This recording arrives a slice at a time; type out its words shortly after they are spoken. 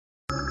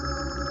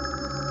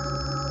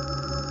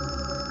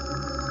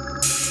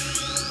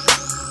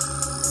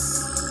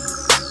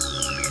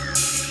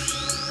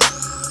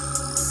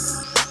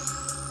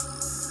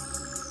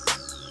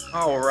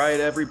All right,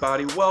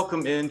 everybody,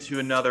 welcome into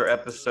another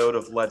episode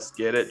of Let's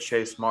Get It.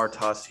 Chase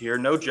Martas here.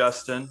 No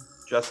Justin.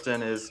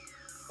 Justin is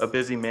a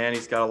busy man.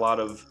 He's got a lot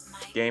of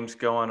games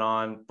going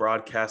on,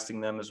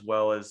 broadcasting them as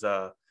well as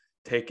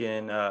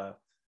taking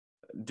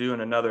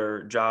doing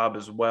another job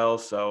as well.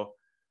 So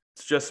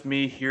it's just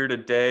me here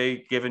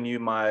today giving you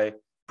my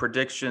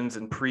predictions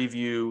and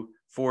preview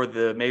for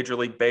the Major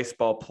League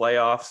Baseball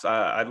playoffs.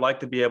 I'd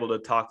like to be able to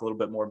talk a little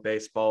bit more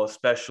baseball,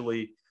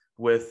 especially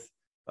with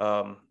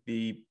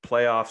the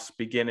playoffs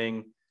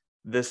beginning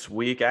this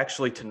week,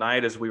 actually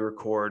tonight as we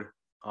record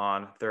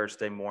on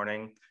Thursday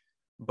morning.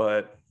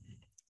 But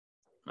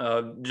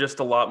just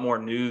a lot more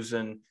news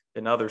in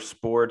other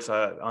sports.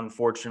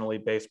 Unfortunately,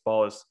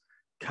 baseball is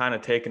kind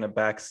of taken a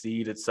back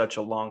seat. It's such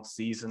a long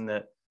season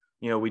that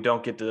we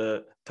don't get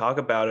to talk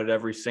about it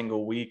every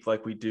single week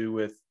like we do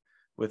with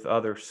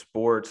other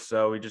sports.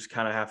 So we just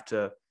kind of have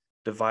to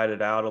divide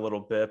it out a little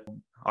bit.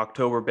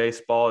 October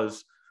baseball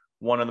is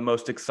one of the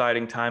most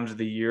exciting times of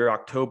the year.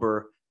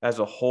 October as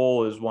a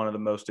whole is one of the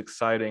most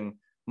exciting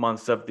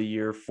months of the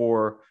year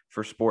for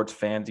sports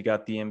fans. You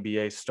got the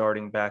NBA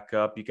starting back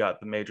up. You got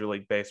the Major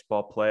League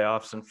Baseball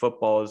playoffs, and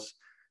football is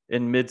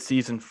in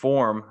mid-season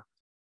form.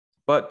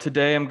 But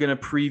today I'm going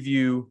to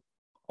preview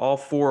all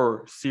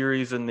four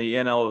series in the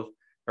NL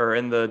or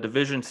in the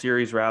division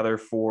series rather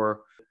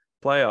for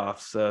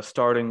playoffs,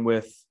 starting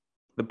with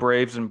the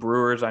Braves and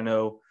Brewers. I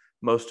know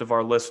most of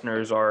our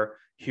listeners are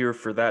here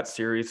for that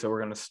series, so we're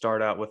going to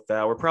start out with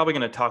that. We're probably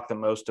going to talk the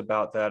most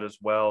about that as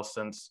well,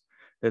 since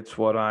it's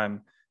what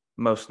I'm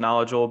most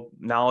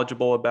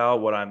knowledgeable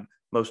about. What I'm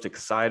most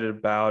excited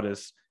about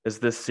is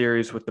this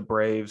series with the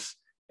Braves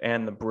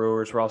and the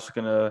Brewers. We're also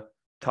going to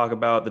talk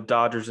about the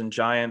Dodgers and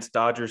Giants.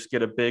 Dodgers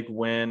get a big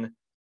win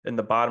in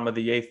the bottom of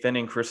the eighth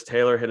inning. Chris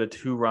Taylor hit a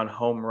 2-run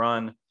home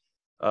run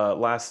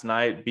last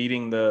night,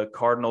 beating the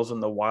Cardinals in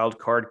the wild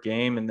card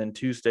game. And then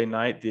Tuesday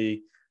night,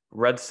 the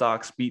Red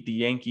Sox beat the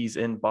Yankees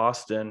in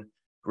Boston,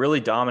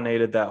 really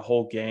dominated that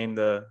whole game.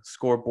 The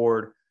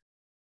scoreboard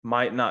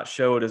might not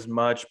show it as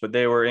much, but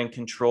they were in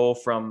control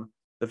from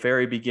the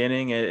very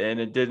beginning, and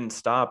it didn't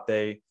stop.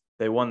 They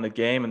won the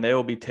game, and they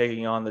will be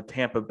taking on the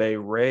Tampa Bay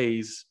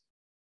Rays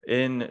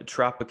in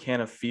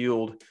Tropicana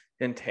Field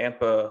in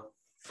Tampa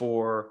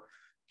for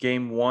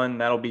game one.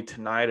 That'll be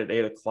tonight at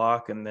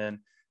 8:00. And then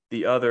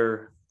the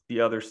other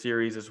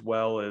series as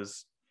well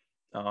is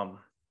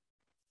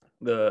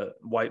the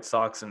White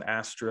Sox and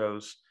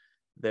Astros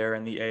there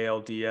in the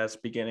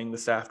ALDS beginning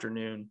this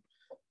afternoon.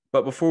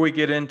 But before we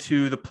get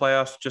into the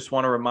playoffs, just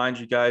want to remind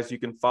you guys, you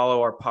can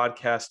follow our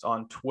podcast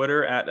on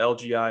Twitter at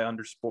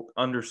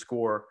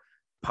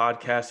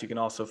LGI_podcast. You can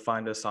also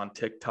find us on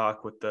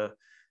TikTok with the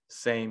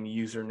same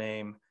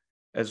username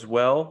as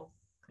well.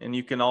 And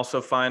you can also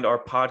find our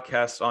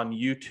podcasts on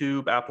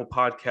YouTube, Apple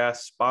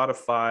Podcasts,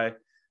 Spotify,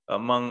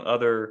 among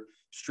other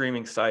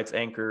streaming sites.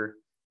 Anchor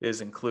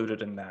is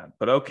included in that.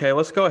 But okay,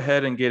 let's go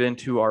ahead and get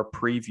into our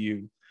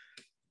preview.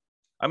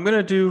 I'm going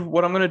to do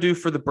what I'm going to do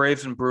for the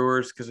Braves and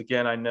Brewers, because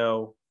again, I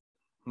know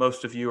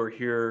most of you are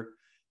here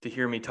to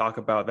hear me talk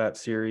about that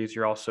series.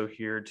 You're also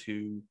here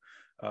to,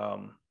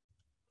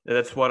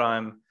 that's what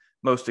I'm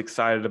most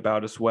excited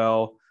about as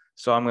well.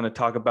 So I'm going to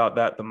talk about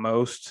that the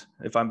most,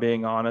 if I'm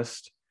being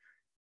honest.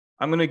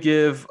 I'm going to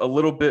give a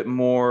little bit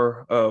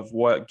more of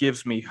what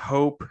gives me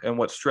hope and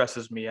what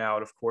stresses me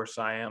out. Of course,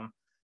 I am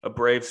a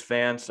Braves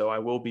fan, so I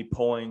will be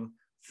pulling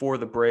for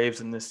the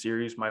Braves in this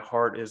series. My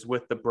heart is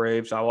with the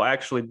Braves. I will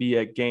actually be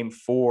at game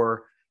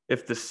 4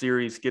 if the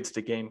series gets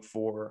to game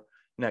 4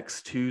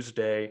 next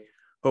Tuesday.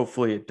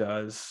 Hopefully it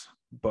does.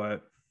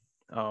 But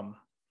to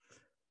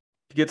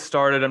get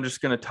started, I'm just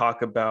going to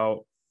talk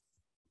about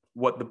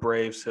what the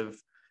Braves have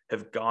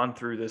gone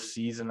through this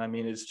season. I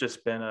mean, it's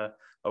just been a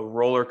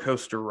roller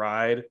coaster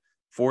ride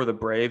for the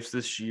Braves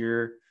this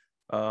year.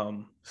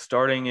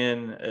 Starting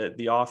in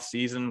the off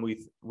season,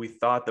 we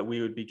thought that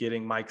we would be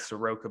getting Mike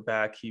Soroka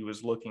back. He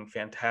was looking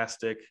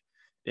fantastic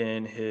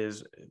in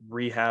his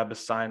rehab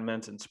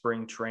assignments and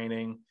spring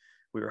training.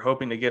 We were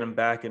hoping to get him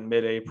back in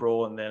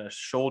mid-April, and then a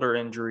shoulder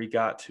injury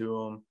got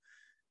to him.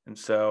 And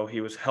so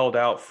he was held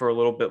out for a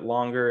little bit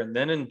longer. And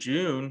then in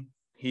June,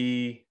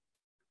 he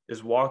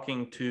is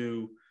walking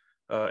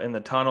in the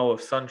tunnel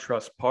of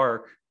SunTrust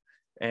Park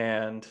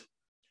and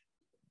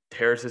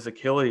tears his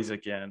Achilles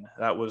again.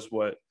 That was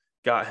what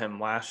got him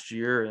last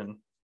year, and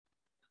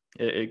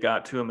it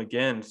got to him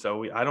again.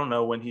 So I don't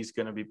know when he's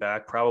going to be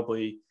back.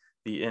 Probably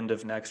the end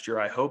of next year.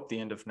 I hope the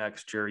end of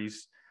next year.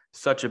 He's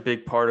such a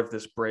big part of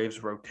this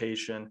Braves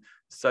rotation,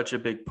 such a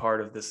big part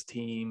of this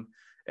team,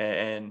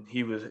 and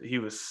he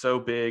was so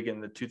big in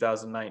the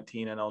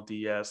 2019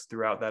 NLDS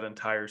throughout that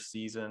entire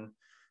season.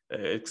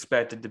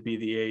 Expected to be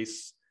the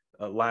ace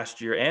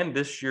last year and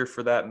this year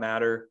for that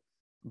matter,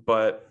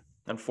 but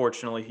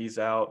unfortunately he's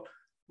out.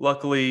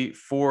 Luckily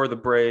for the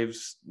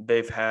Braves,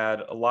 they've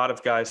had a lot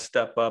of guys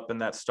step up in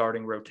that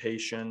starting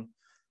rotation.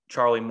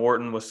 Charlie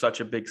Morton was such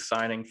a big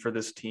signing for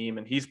this team,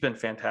 and he's been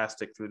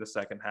fantastic through the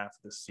second half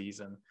of this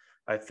season.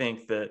 I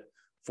think that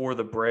for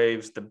the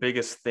Braves, the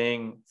biggest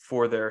thing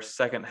for their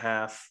second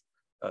half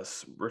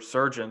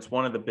resurgence,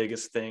 one of the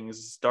biggest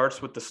things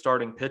starts with the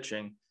starting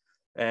pitching.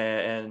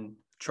 And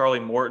Charlie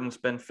Morton's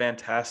been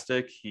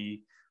fantastic.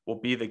 He will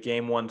be the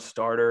game one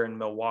starter in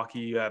Milwaukee.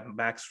 You have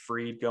Max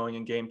Fried going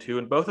in game two.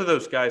 And both of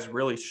those guys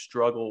really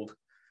struggled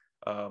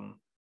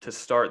to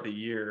start the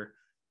year.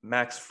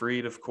 Max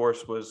Fried, of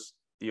course, was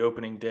the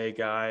opening day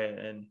guy,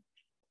 and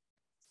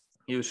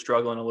he was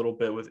struggling a little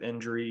bit with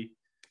injury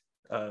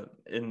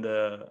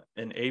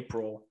in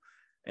April,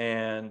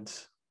 and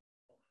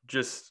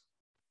just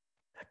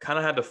kind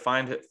of had to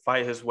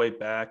fight his way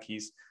back.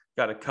 He's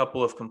got a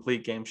couple of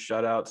complete game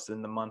shutouts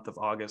in the month of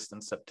August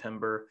and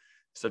September,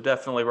 so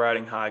definitely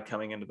riding high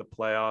coming into the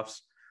playoffs.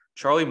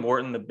 Charlie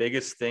Morton, the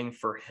biggest thing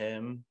for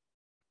him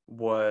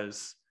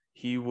was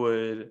he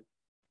would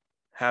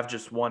have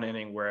just one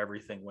inning where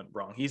everything went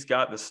wrong. He's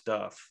got the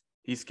stuff.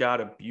 He's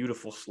got a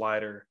beautiful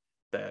slider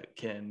that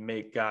can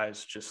make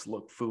guys just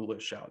look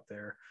foolish out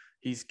there.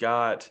 He's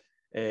got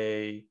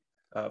a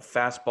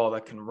fastball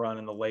that can run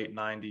in the late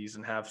 90s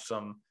and have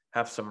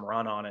some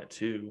run on it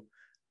too.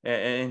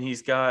 And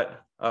he's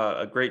got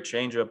a great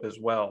changeup as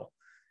well.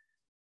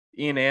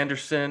 Ian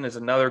Anderson is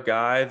another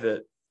guy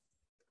that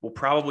will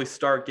probably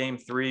start game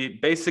three.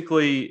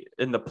 Basically,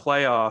 in the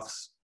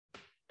playoffs,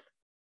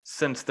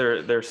 since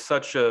there's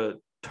such a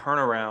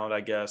turnaround,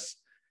 I guess,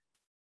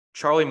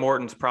 Charlie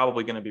Morton's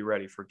probably going to be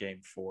ready for game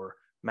four.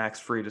 Max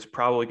Fried is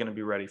probably going to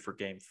be ready for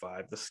game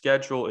five. The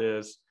schedule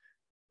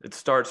it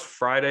starts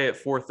Friday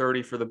at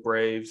 4:30 for the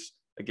Braves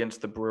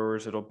against the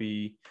Brewers. It'll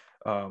be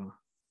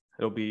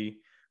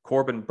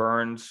Corbin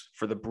Burns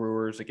for the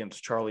Brewers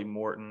against Charlie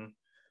Morton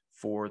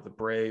for the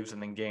Braves.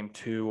 And then game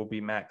two will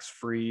be Max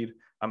Fried.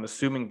 I'm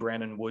assuming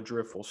Brandon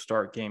Woodruff will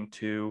start game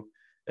two,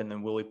 and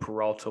then Willie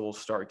Peralta will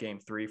start game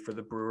three for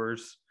the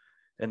Brewers.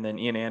 And then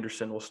Ian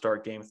Anderson will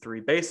start game three.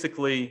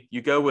 Basically,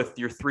 you go with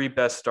your three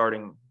best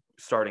starting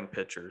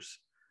pitchers.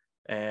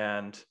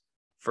 And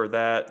for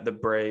that, the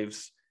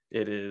Braves,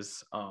 it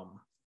is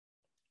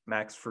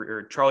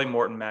Charlie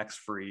Morton, Max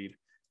Fried,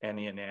 and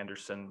Ian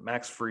Anderson.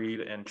 Max Fried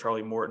and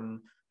Charlie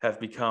Morton have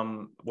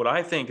become what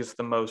I think is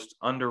the most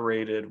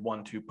underrated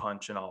 1-2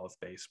 punch in all of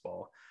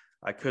baseball.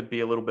 I could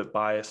be a little bit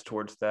biased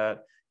towards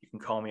that. You can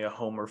call me a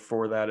homer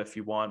for that if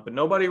you want, but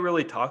nobody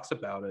really talks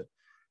about it.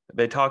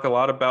 They talk a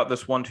lot about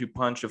this 1-2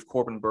 punch of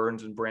Corbin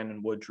Burns and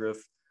Brandon Woodruff.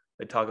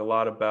 They talk a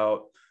lot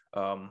about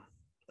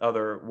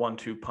other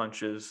 1-2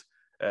 punches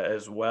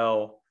as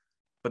well,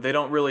 but they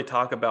don't really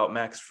talk about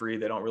Max Fried.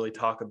 They don't really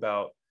talk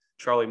about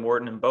Charlie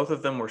Morton, and both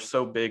of them were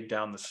so big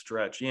down the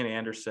stretch. Ian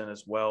Anderson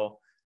as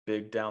well,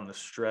 big down the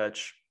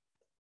stretch.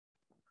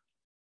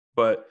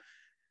 But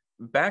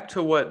back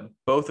to what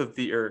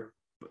the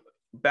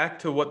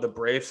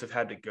Braves have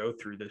had to go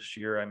through this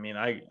year. I mean,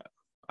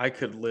 I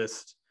could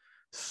list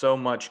so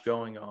much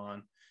going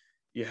on.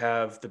 You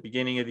have the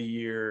beginning of the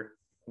year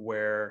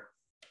where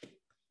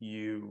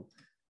you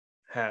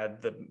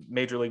had the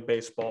Major League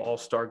Baseball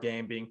All-Star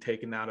Game being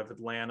taken out of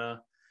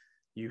Atlanta.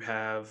 You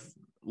have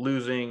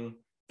losing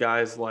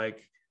guys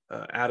like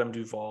Adam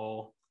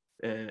Duvall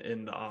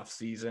in the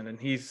offseason, and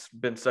he's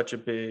been such a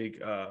big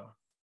a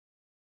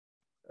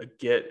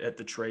get at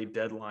the trade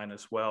deadline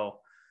as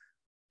well.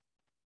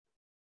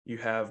 You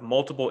have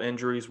multiple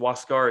injuries.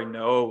 Huascar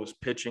Ynoa was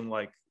pitching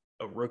like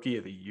a Rookie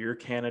of the Year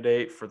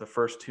candidate for the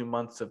first 2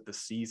 months of the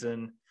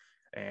season,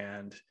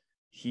 and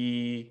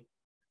he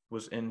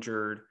was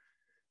injured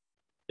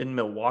in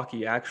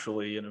Milwaukee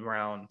actually in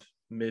around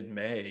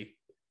mid-May.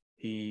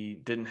 He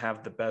didn't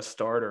have the best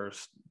start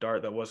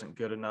that wasn't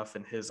good enough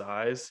in his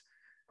eyes,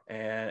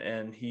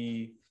 and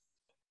he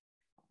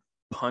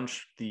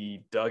punched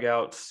the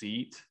dugout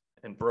seat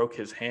and broke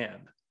his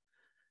hand.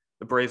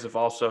 The Braves have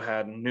also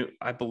had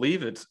I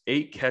believe it's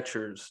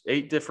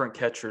 8 different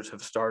catchers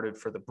have started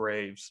for the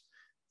Braves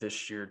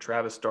this year.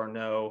 Travis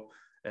d'Arnaud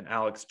and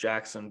Alex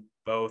Jackson,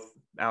 both.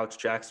 Alex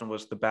Jackson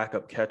was the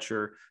backup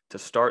catcher to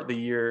start the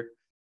year.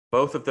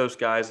 Both of those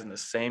guys in the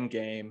same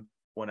game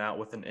went out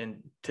with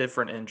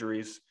different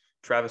injuries.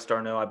 Travis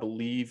d'Arnaud, I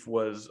believe,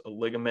 was a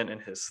ligament in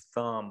his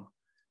thumb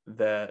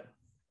that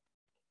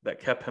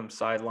kept him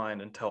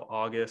sidelined until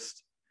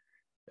August.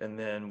 And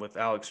then with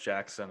Alex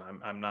Jackson,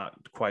 I'm not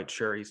quite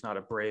sure. He's not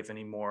a Brave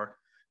anymore.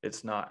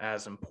 It's not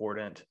as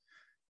important.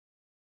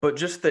 But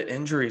just the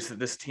injuries that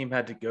this team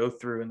had to go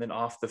through, and then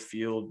off the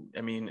field,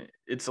 I mean,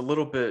 it's a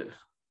little bit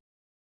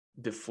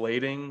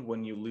deflating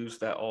when you lose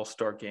that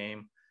All-Star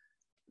game.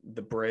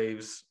 The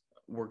Braves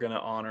were going to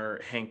honor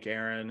Hank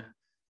Aaron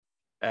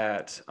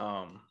at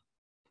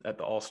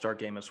the All-Star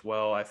game as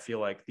well. I feel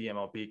like the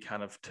MLB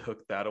kind of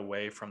took that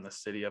away from the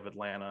city of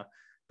Atlanta,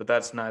 but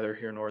that's neither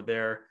here nor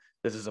there.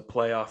 This is a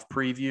playoff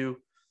preview.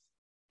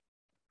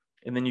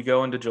 And then you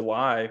go into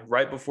July,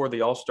 right before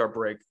the All-Star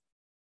break.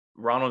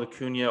 Ronald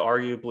Acuna,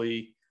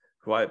 arguably,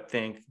 who I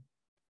think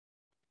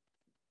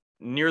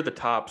near the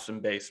tops in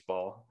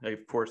baseball.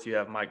 Of course, you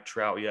have Mike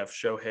Trout, you have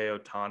Shohei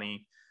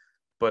Ohtani.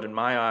 But in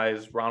my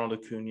eyes, Ronald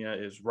Acuna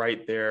is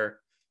right there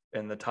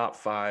in the top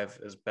 5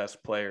 as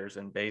best players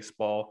in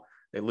baseball.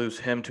 They lose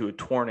him to a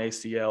torn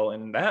ACL.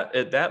 And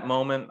at that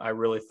moment, I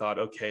really thought,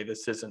 okay,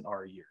 this isn't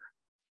our year.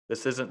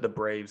 This isn't the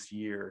Braves'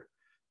 year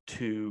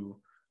to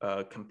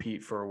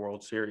compete for a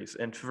World Series.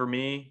 And for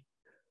me,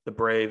 the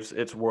Braves,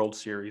 it's World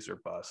Series or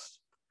bust.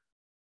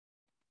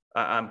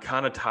 I'm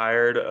kind of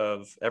tired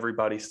of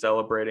everybody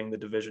celebrating the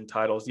division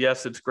titles.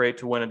 Yes, it's great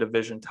to win a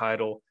division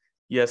title.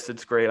 Yes,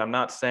 it's great. I'm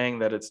not saying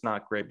that it's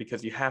not great,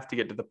 because you have to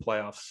get to the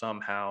playoffs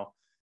somehow.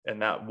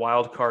 And that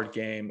wild card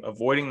game,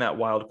 avoiding that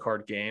wild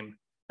card game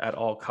at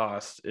all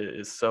costs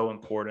is so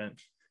important,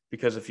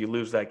 because if you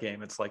lose that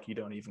game, it's like you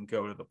don't even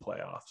go to the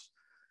playoffs.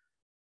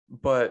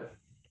 But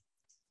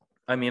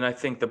I mean, I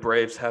think the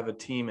Braves have a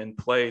team in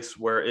place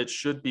where it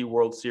should be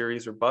World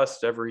Series or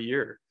bust every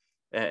year.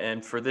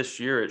 And for this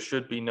year, it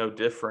should be no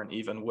different,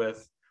 even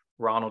with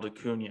Ronald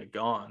Acuna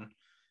gone.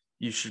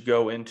 You should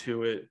go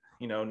into it,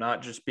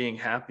 not just being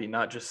happy,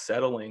 not just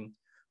settling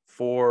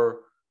for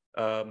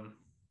a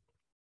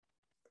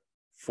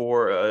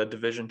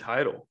division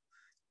title.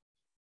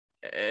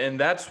 And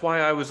that's why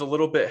I was a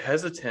little bit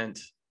hesitant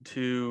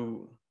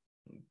to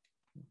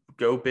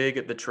go big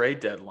at the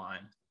trade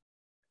deadline.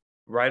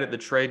 Right at the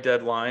trade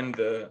deadline,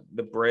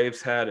 the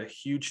Braves had a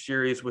huge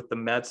series with the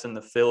Mets and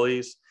the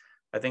Phillies.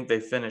 I think they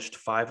finished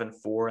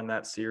 5-4 in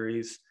that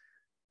series.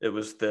 It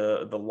was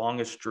the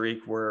longest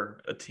streak where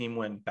a team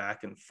went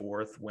back and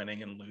forth,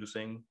 winning and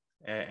losing.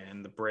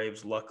 And the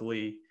Braves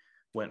luckily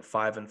went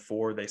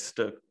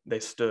 5-4. They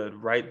stood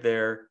right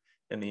there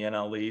in the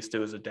NL East. It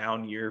was a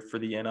down year for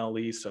the NL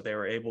East, so they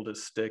were able to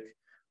stick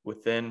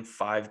within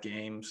 5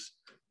 games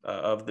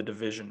of the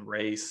division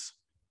race.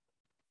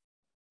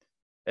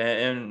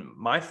 And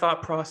my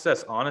thought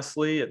process,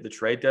 honestly, at the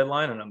trade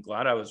deadline, and I'm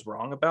glad I was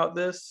wrong about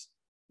this,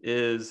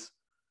 is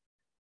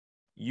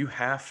you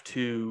have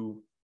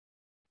to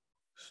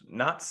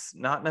not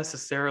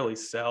necessarily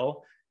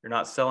sell. You're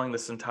not selling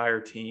this entire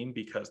team,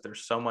 because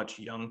there's so much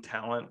young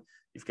talent.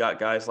 You've got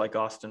guys like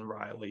Austin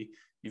Riley.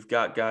 You've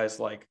got guys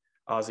like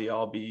Ozzie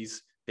Albies,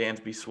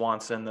 Dansby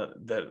Swanson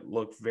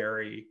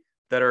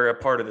that are a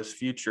part of this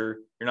future.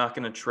 You're not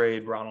going to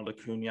trade Ronald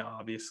Acuna,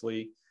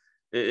 obviously.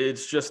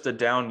 It's just a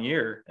down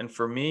year. And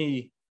for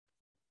me,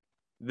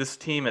 this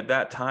team at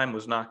that time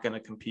was not going to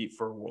compete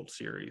for a World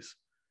Series.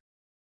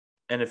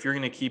 And if you're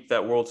going to keep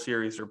that World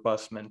Series or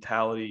bust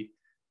mentality,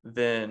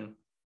 then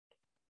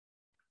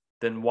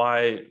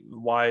why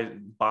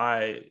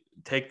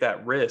take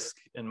that risk,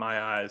 in my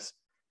eyes,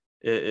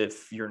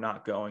 if you're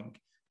not going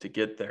to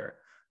get there?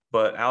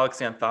 But Alex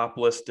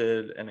Anthopoulos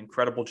did an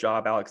incredible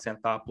job. Alex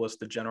Anthopoulos,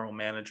 the general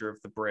manager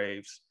of the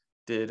Braves,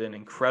 did an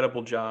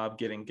incredible job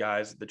getting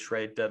guys at the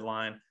trade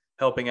deadline,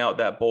 helping out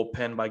that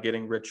bullpen by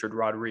getting Richard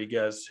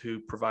Rodriguez, who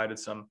provided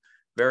some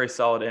very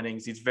solid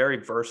innings. He's very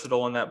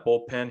versatile in that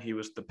bullpen. He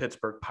was the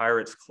Pittsburgh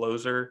Pirates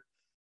closer,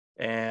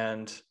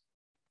 and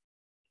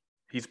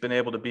he's been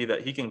able to be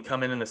that. He can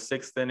come in the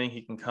 6th inning.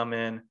 He can come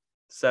in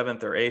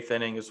 7th or 8th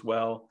inning as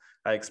well.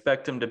 I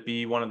expect him to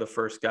be one of the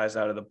first guys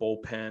out of the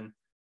bullpen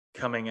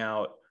coming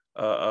out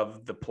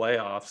of the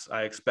playoffs.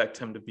 I expect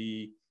him to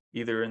be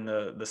either in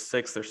the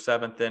 6th or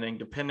 7th inning,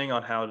 depending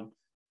on how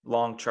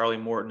long Charlie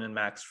Morton and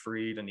Max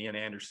Fried and Ian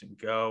Anderson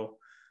go.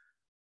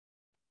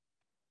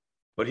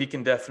 But he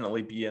can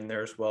definitely be in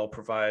there as well,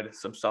 provide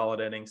some solid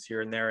innings here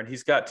and there. And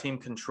he's got team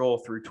control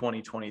through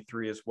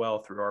 2023 as well,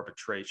 through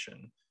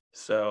arbitration.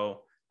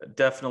 So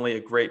definitely a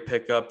great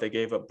pickup. They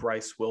gave up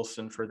Bryce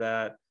Wilson for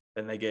that,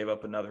 and they gave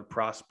up another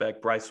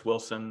prospect. Bryce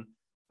Wilson,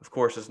 of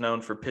course, is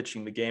known for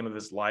pitching the game of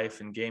his life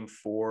in Game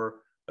 4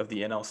 of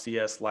the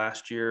NLCS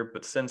last year.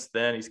 But since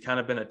then, he's kind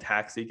of been a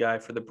taxi guy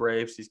for the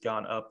Braves. He's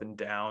gone up and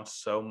down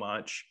so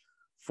much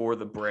for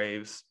the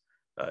Braves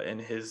in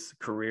his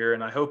career.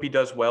 And I hope he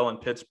does well in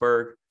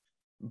Pittsburgh,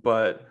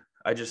 but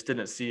I just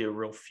didn't see a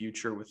real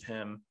future with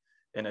him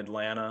in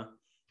Atlanta.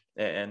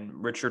 And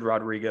Richard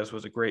Rodriguez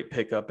was a great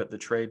pickup at the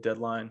trade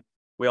deadline.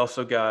 We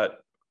also got a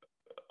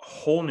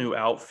whole new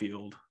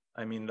outfield.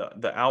 I mean,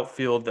 the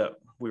outfield that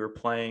we were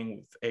playing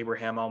with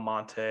Abraham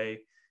Almonte,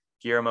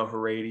 Guillermo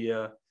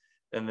Heredia,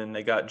 and then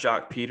they got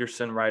Jock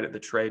Peterson right at the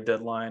trade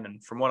deadline.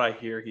 And from what I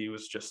hear, he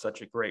was just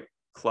such a great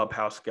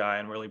clubhouse guy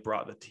and really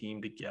brought the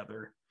team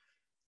together.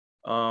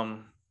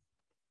 And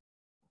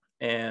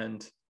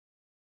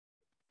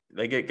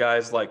they get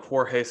guys like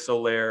Jorge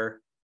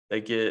Soler, they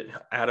get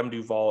Adam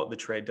Duvall at the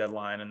trade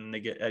deadline, and then they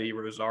get Eddie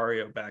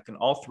Rosario back. And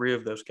all 3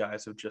 of those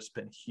guys have just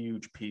been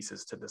huge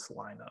pieces to this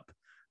lineup.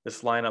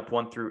 This lineup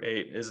 1 through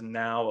 8 is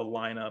now a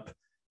lineup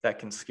that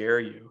can scare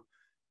you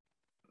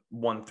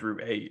 1 through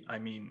 8. I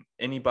mean,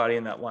 anybody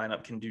in that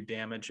lineup can do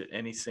damage at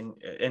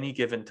any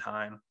given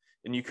time.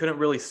 And you couldn't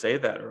really say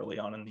that early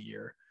on in the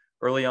year.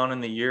 Early on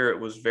in the year, it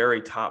was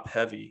very top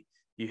heavy.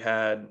 You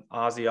had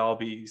Ozzie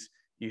Albies,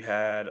 you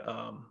had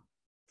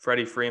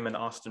Freddie Freeman,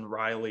 Austin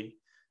Riley,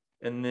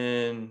 and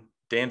then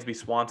Dansby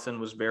Swanson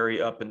was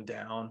very up and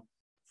down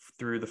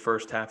through the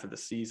first half of the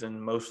season,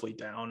 mostly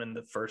down in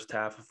the first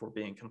half, if we're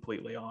being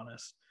completely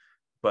honest,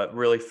 but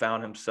really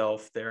found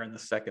himself there in the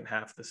second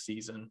half of the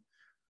season.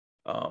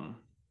 And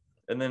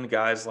then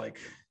guys like,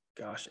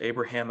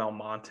 Abraham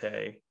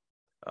Almonte,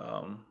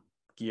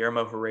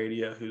 Guillermo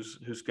Heredia,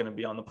 who's going to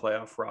be on the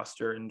playoff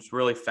roster and has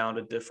really found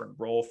a different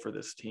role for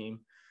this team.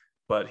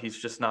 but he's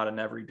just not an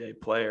everyday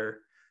player.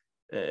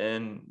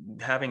 And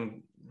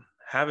having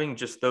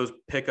just those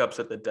pickups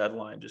at the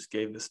deadline just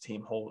gave this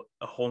team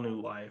a whole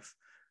new life.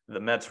 The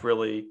Mets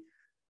really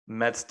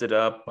messed it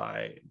up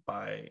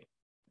by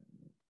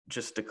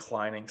just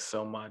declining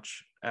so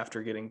much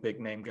after getting big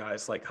name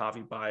guys like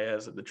Javi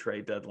Baez at the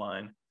trade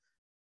deadline.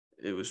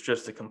 It was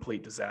just a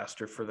complete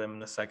disaster for them in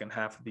the second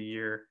half of the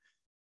year.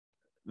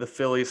 The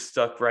Phillies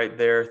stuck right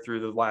there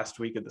through the last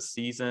week of the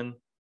season,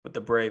 but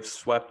the Braves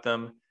swept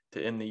them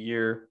to end the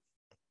year.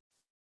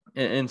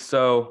 And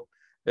so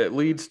it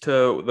leads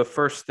to the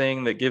first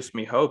thing that gives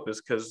me hope is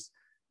because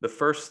the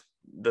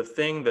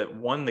thing that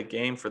won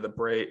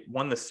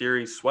the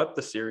series, swept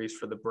the series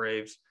for the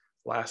Braves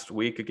last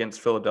week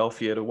against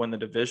Philadelphia to win the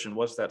division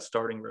was that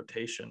starting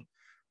rotation.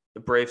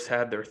 The Braves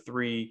had their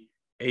three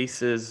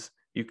aces,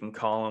 you can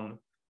call them,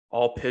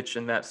 all pitch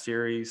in that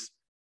series.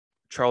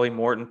 Charlie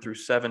Morton threw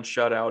 7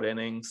 shutout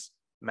innings.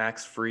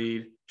 Max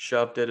Fried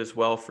shoved it as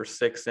well for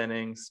 6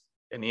 innings.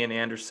 And Ian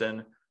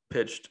Anderson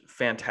pitched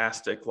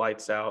fantastic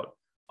lights out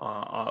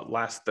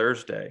last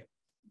Thursday.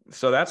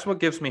 So that's what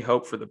gives me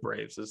hope for the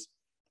Braves. Is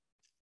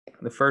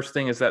the first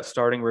thing is that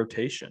starting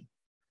rotation.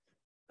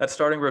 That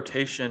starting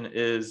rotation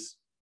is,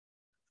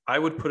 I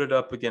would put it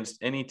up against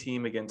any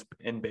team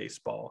in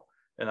baseball,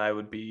 and I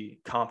would be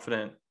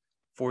confident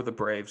for the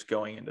Braves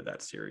going into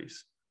that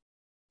series.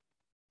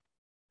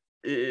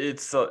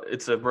 It's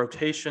a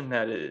rotation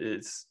that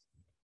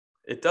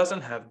it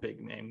doesn't have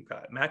big name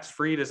guy. Max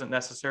Fried isn't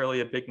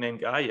necessarily a big name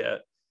guy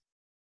yet,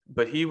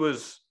 but he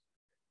was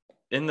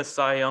in the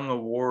Cy Young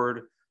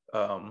Award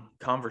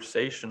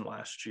conversation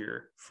last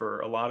year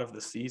for a lot of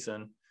the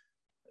season.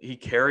 He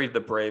carried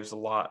the Braves a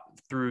lot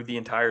through the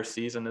entire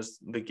season as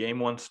the game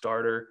one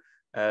starter,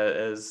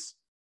 as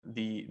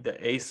the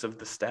ace of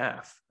the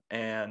staff,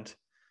 and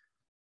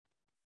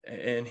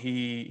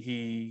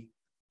he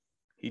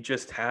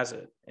just has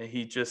it, and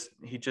he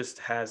just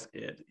has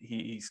it.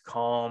 He's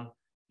calm.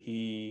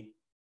 He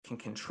can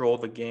control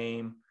the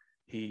game.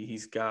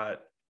 He's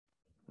got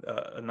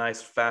a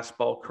nice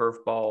fastball,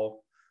 curveball,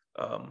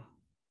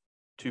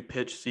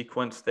 2-pitch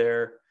sequence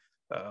there,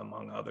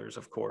 among others,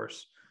 of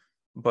course.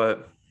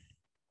 But,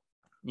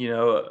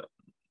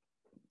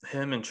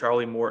 him and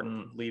Charlie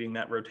Morton leading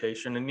that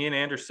rotation, and Ian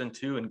Anderson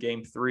too in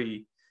Game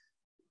 3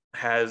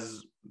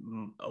 has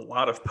a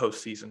lot of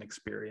postseason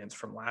experience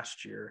from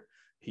last year.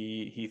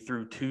 He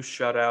threw 2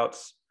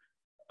 shutouts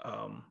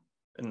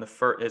in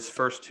his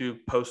first 2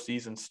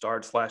 postseason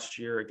starts last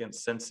year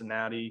against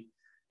Cincinnati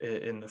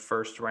in the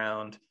first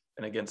round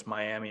and against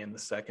Miami in the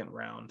second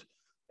round.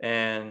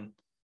 And,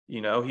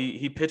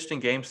 he pitched in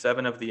Game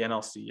 7 of the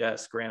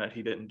NLCS. Granted,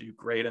 he didn't do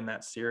great in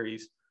that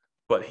series,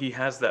 but he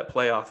has that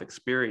playoff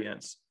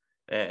experience.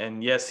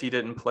 And yes, he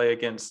didn't play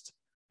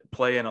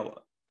in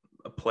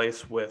a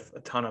place with a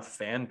ton of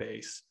fan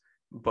base,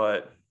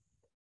 but,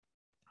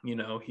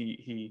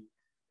 he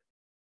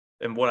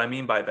and what I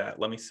mean by that,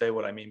 let me say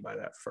what I mean by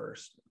that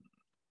first.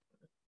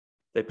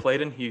 They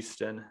played in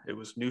Houston. It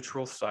was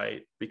neutral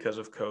site because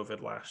of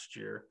COVID last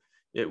year.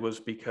 It was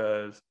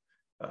because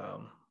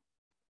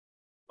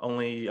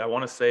only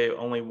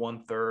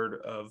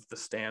 1/3 of the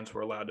stands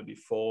were allowed to be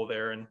full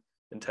there in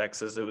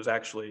Texas. It was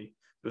actually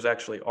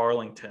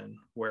Arlington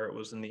where it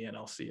was in the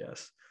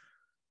NLCS.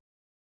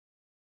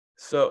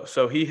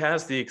 So he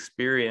has the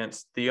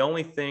experience. The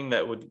only thing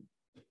that would,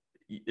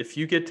 if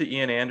you don't get to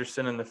Ian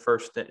Anderson in the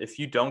first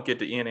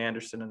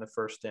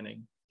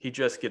inning, he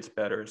just gets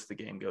better as the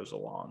game goes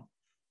along.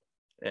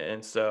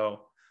 And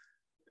so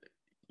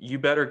you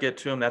better get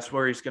to him. That's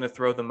where he's going to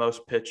throw the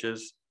most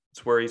pitches.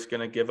 It's where he's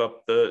going to give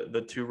up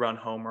the 2-run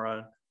home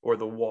run or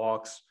the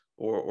walks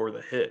or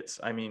the hits.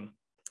 I mean,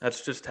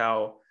 that's just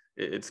how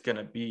it's going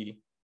to be.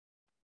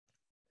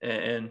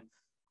 And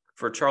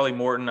for Charlie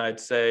Morton, I'd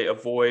say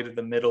avoid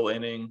the middle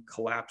inning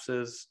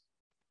collapses.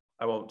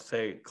 I won't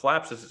say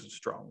collapses is a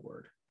strong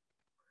word,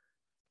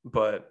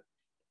 but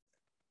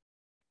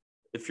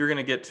if you're going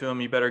to get to him,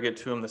 you better get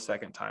to him the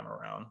second time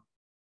around,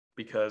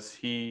 because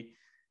he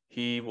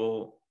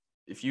will,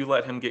 if you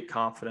let him get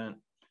confident,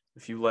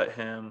 if you let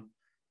him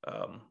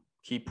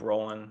keep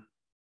rolling,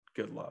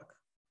 good luck.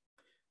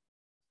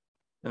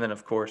 And then,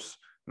 of course,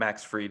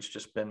 Max Fried's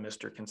just been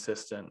Mr.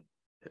 Consistent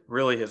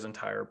really his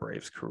entire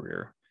Braves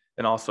career,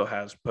 and also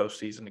has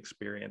postseason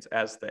experience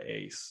as the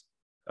ace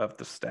of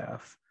the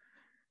staff.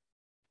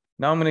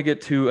 Now I'm going to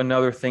get to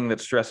another thing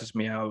that stresses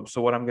me out.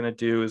 So what I'm going to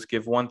do is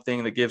give one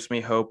thing that gives me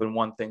hope and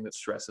one thing that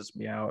stresses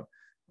me out.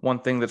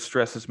 One thing that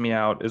stresses me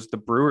out is the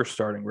Brewers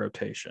starting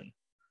rotation.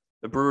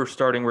 The Brewers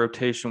starting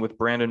rotation with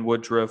Brandon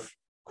Woodruff,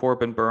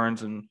 Corbin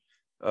Burnes, and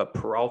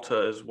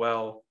Peralta as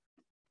well.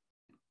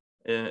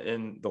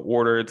 In the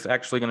order, it's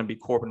actually going to be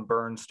Corbin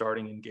Burnes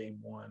starting in Game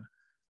 1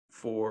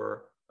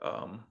 for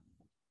the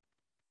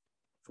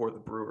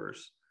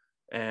Brewers.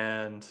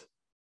 And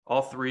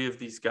all 3 of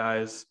these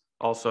guys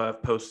also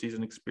have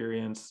postseason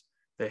experience.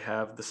 They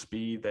have the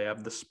speed, they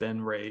have the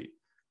spin rate,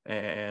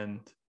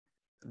 and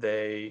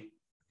they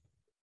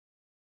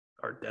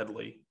are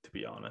deadly, to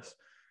be honest.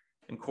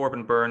 In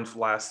Corbin Burns'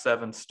 last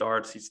 7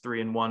 starts, he's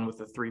 3-1 with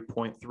a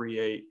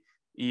 3.38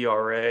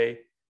 ERA, and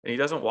he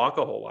doesn't walk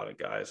a whole lot of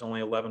guys,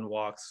 only 11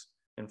 walks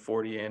in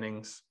 40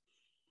 innings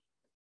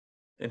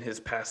in his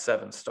past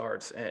 7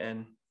 starts.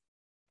 And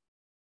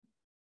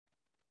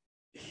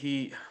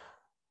he's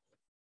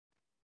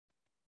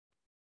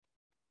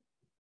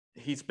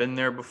been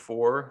there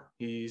before.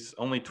 He's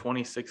only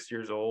 26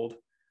 years old.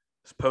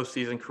 His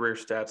postseason career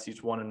stats,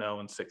 he's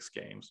 1-0 in 6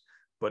 games,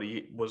 but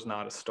he was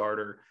not a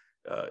starter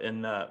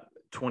in the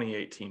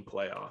 2018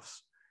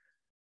 playoffs.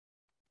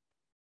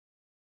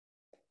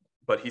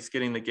 But he's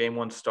getting the game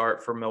 1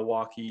 start for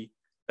Milwaukee.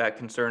 That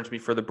concerns me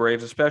for the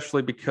Braves,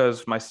 especially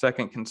because my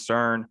second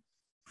concern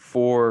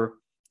for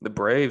the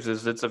Braves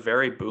is it's a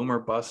very boomer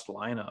bust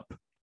lineup.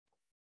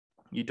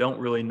 You don't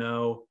really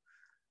know.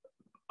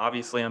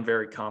 Obviously, I'm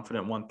very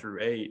confident 1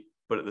 through 8,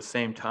 but at the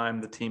same time,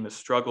 the team has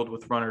struggled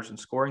with runners in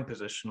scoring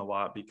position a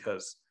lot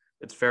because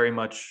it's very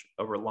much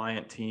a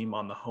reliant team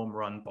on the home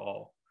run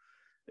ball.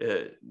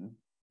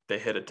 They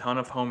hit a ton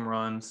of home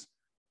runs.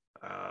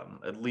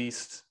 At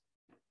least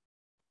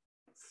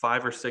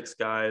 5 or 6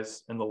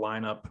 guys in the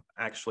lineup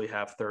actually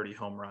have 30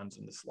 home runs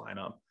in this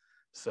lineup.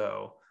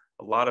 So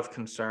a lot of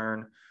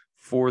concern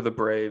for the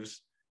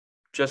Braves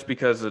just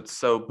because it's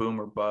so boom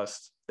or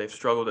bust. They've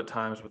struggled at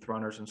times with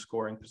runners in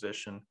scoring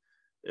position.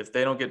 If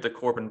they don't get to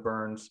Corbin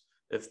Burns,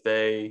 if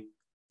they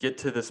get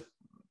to this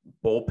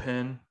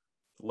bullpen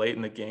late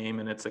in the game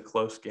and it's a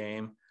close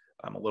game,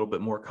 I'm a little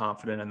bit more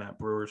confident in that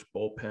Brewers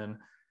bullpen.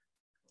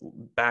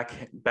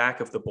 Back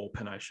of the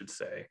bullpen, I should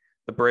say.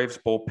 The Braves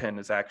bullpen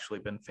has actually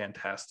been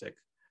fantastic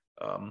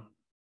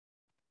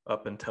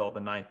up until the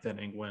 9th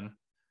inning when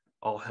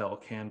all hell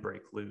can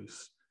break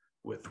loose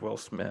with Will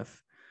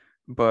Smith.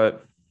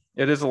 But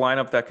it is a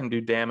lineup that can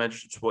do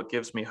damage. It's what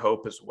gives me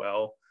hope as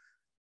well.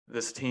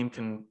 This team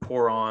can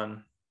pour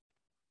on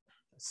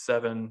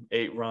 7,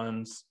 8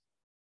 runs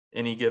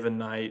any given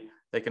night.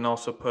 They can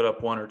also put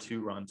up 1 or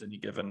 2 runs any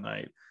given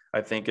night.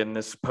 I think in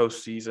this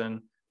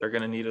postseason, they're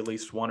going to need at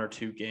least 1 or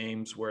 2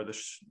 games where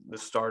the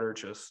starter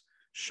just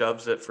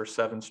shoves it for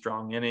 7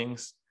 strong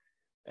innings,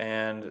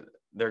 and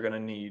they're going to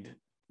need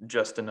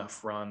just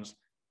enough runs.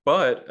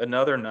 But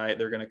another night,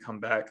 they're going to come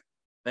back,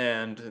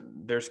 and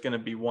there's going to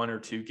be 1 or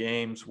 2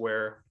 games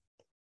where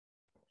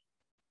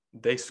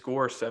they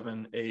score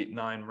 7, 8,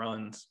 9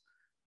 runs.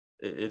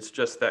 It's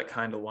just that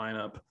kind of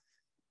lineup.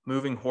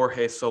 Moving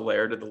Jorge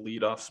Soler to the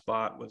leadoff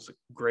spot was a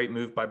great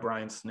move by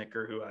Brian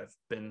Snitker, who I've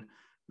been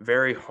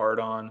very hard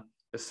on,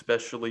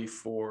 especially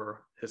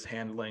for his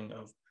handling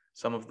of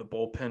some of the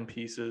bullpen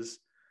pieces.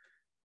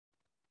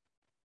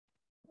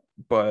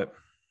 But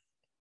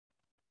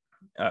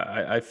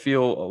I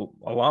feel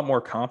a lot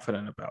more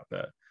confident about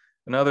that.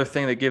 Another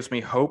thing that gives me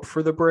hope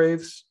for the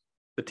Braves,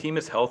 the team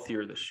is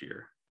healthier this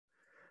year.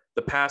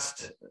 The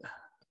past,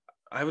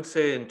 I would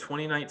say in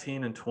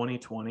 2019 and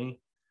 2020,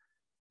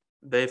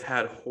 they've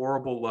had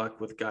horrible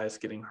luck with guys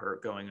getting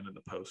hurt going into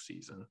the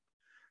postseason.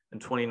 In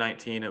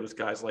 2019, it was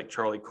guys like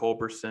Charlie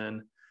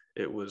Culberson.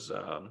 It was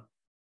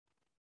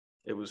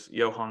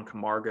Johan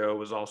Camargo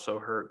was also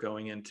hurt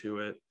going into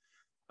it.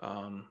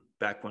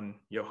 Back when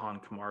Johan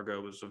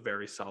Camargo was a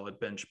very solid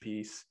bench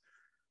piece.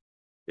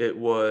 It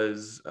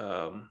was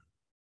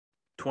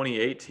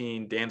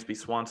 2018, Dansby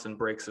Swanson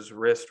breaks his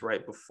wrist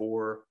right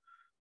before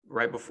the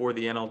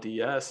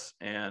NLDS,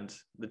 and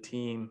the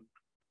team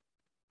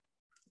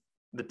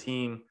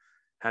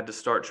had to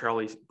start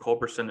Charlie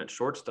Culberson at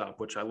shortstop,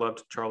 which I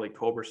loved Charlie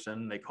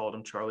Culberson. They called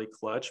him Charlie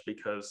Clutch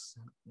because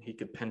he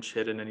could pinch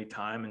hit at any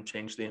time and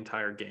change the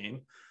entire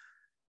game.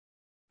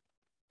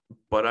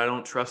 But I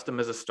don't trust him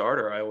as a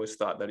starter. I always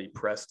thought that he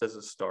pressed as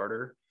a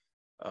starter,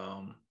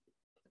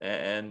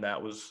 and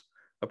that was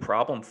a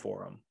problem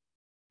for him.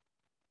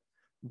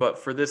 But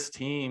for this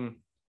team,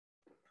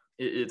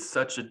 it's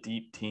such a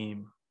deep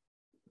team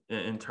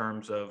in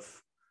terms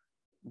of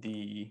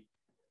the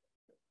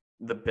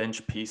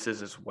bench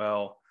pieces as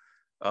well.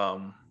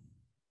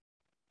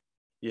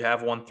 You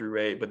have 1 through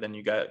 8, but then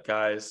you got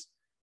guys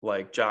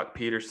like Jock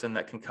Peterson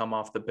that can come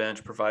off the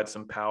bench, provide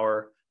some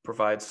power,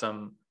 provide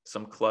some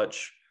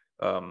clutch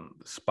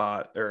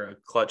spot or a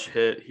clutch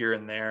hit here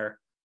and there.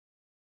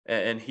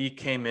 And he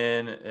came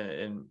in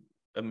and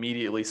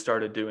immediately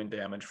started doing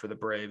damage for the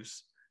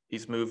Braves.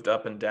 He's moved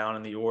up and down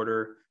in the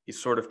order. He's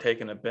sort of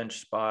taken a bench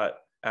spot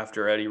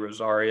after Eddie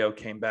Rosario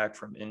came back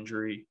from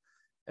injury,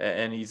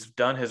 and he's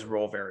done his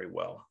role very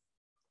well.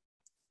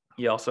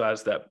 He also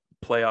has that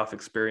playoff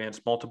experience,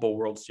 multiple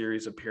World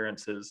Series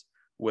appearances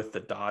with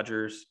the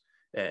Dodgers,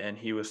 and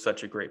he was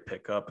such a great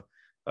pickup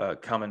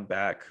coming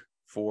back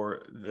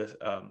for the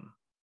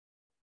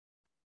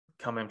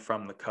coming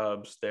from the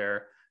Cubs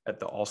there at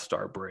the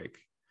All-Star break.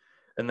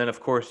 And then, of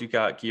course, you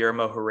got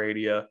Guillermo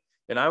Heredia,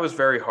 and I was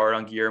very hard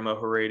on Guillermo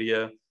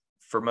Heredia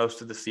for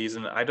most of the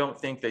season. I don't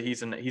think that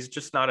he's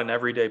just not an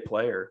everyday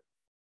player.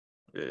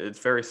 It's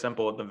very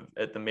simple.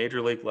 At the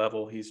major league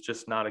level, he's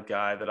just not a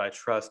guy that I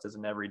trust as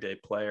an everyday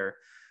player.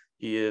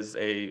 He is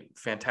a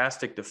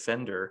fantastic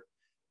defender,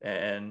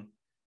 and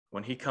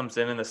when he comes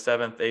in the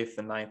 7th, 8th,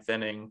 and 9th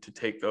inning to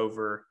take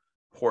over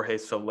Jorge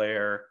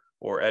Soler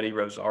or Eddie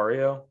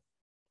Rosario.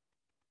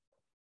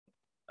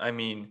 I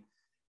mean,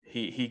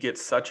 he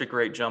gets such a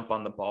great jump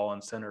on the ball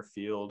in center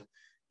field.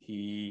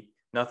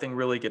 Nothing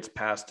really gets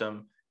past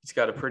him. He's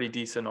got a pretty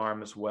decent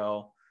arm as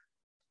well.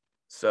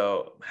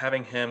 So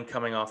having him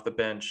coming off the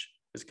bench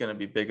is going to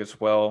be big as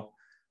well.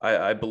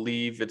 I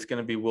believe it's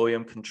going to be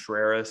William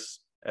Contreras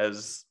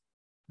as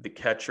the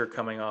catcher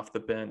coming off the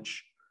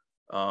bench.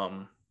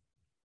 And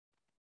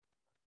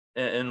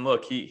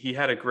look, he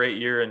had a great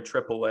year in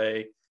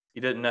AAA. He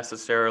didn't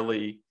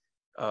necessarily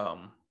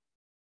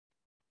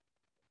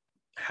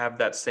have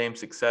that same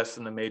success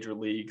in the major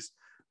leagues,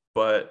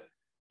 but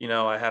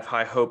I have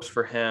high hopes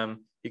for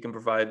him. He can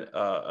provide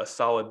a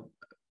solid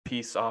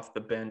piece off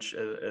the bench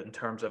in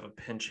terms of a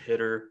pinch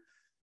hitter,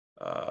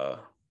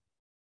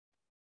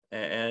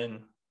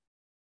 and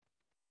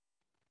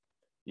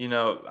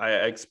I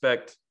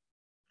expect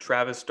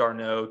Travis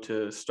d'Arnaud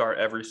to start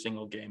every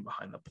single game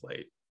behind the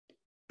plate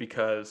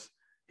because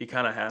he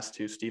kind of has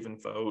to. Stephen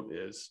Vogt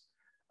is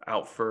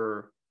out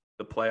for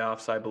the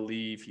playoffs, I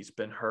believe. He's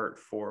been hurt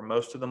for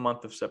most of the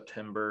month of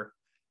September.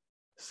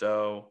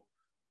 So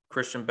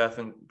Christian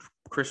Bethancourt,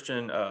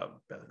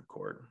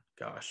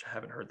 gosh, I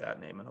haven't heard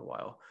that name in a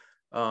while.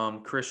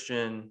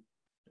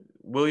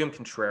 William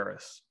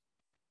Contreras.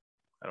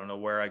 I don't know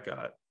where I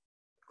got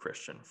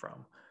Christian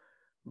from,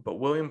 but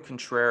William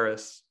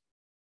Contreras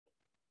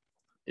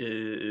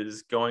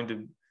is going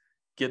to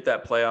get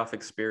that playoff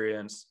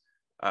experience.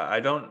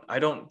 I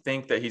don't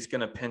think that he's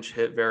going to pinch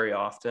hit very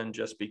often,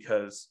 just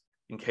because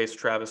in case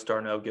Travis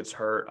d'Arnaud gets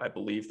hurt, I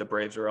believe the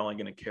Braves are only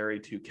going to carry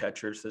 2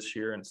 catchers this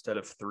year instead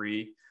of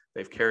 3.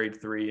 They've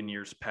carried 3 in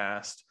years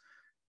past,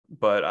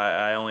 but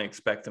I only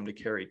expect them to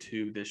carry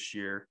 2 this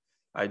year.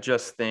 I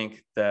just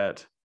think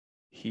that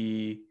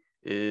he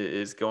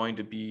is going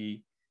to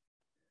be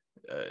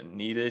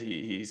needed.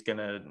 He's going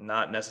to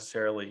not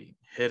necessarily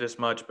hit as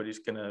much, but he's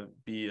going to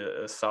be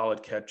a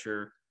solid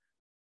catcher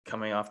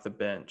coming off the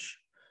bench.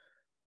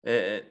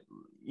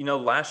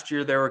 Last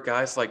year there were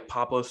guys like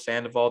Pablo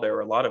Sandoval. There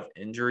were a lot of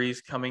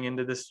injuries coming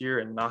into this year,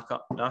 and knock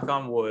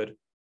on wood,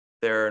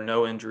 there are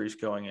no injuries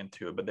going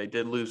into it. But they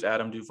did lose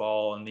Adam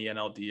Duvall in the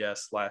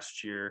NLDS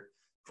last year,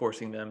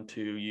 forcing them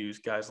to use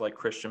guys like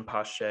Christian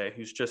Pache,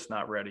 who's just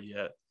not ready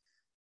yet.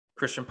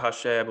 Christian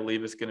Pache, I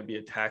believe, is going to be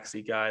a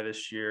taxi guy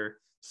this year.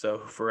 So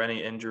for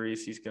any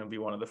injuries, he's going to be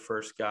one of the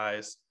first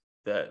guys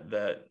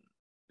that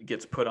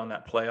gets put on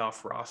that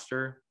playoff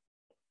roster.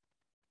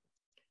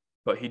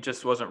 But he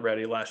just wasn't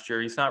ready last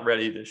year. He's not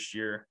ready this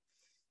year.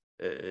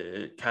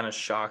 It kind of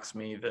shocks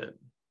me that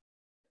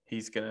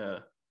he's going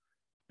to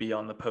be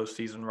on the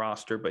postseason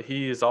roster, but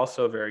he is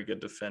also a very good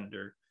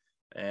defender.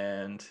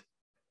 And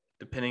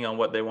depending on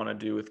what they want to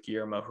do with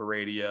Guillermo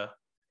Heredia,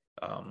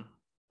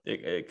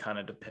 it kind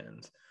of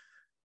depends.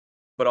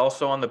 But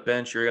also on the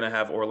bench, you're going to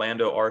have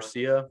Orlando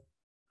Arcia.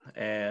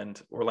 And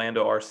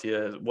Orlando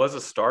Arcia was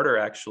a starter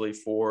actually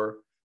for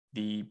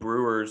the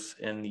Brewers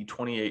in the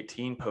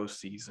 2018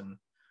 postseason.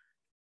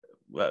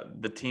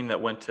 The team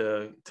that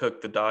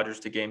took the Dodgers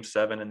to Game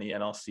 7 in the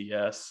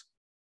NLCS.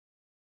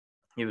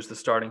 He was the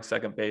starting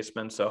second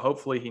baseman, so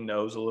hopefully he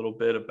knows a little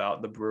bit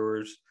about the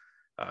Brewers.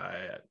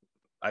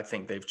 I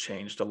think they've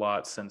changed a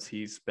lot since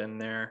he's been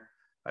there.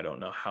 I don't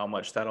know how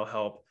much that'll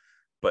help,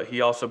 but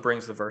he also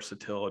brings the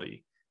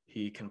versatility.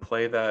 He can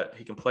play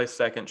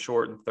second,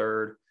 short, and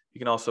third. He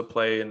can also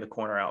play in the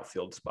corner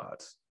outfield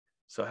spots.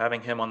 So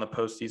having him on the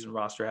postseason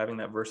roster, having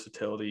that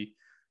versatility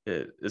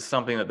is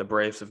something that the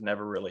Braves have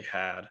never really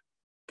had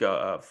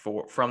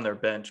from their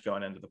bench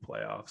going into the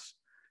playoffs.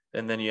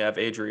 And then you have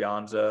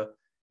Adrianza.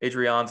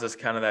 Adrianza is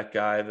kind of that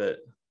guy that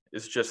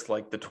is just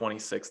like the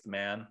 26th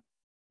man.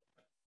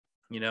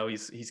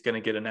 He's going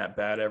to get an at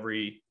bat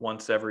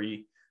once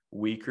every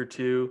week or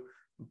two,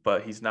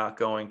 but he's not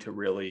going to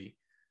really.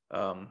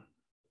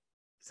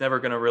 He's never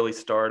going to really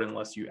start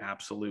unless you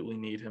absolutely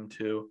need him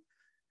to,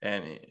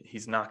 and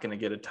he's not going to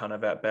get a ton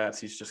of at bats.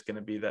 He's just going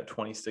to be that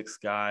 26th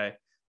guy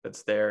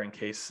that's there in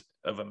case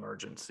of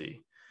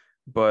emergency.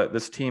 But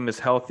this team is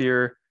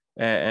healthier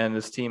and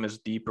this team is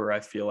deeper,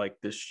 I feel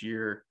like, this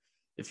year.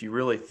 If you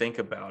really think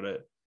about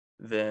it,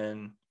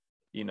 than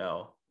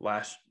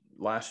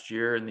last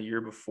year and the year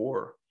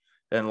before.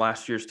 And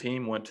last year's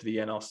team went to the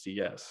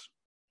NLCS.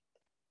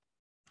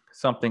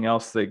 Something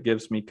else that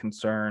gives me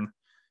concern,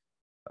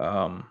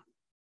 I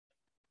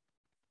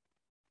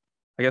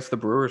guess the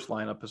Brewers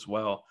lineup as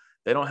well.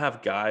 They don't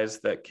have guys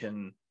that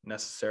can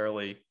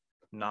necessarily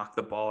knock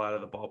the ball out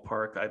of the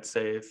ballpark. I'd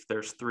say if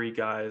there's 3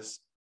 guys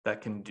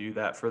that can do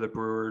that for the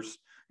Brewers,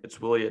 it's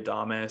Willy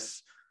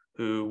Adames,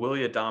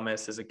 Willy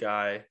Adames is a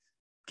guy,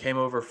 came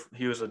over,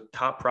 he was a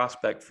top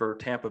prospect for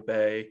Tampa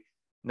Bay,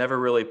 never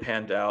really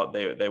panned out.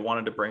 They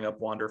wanted to bring up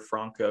Wander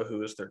Franco,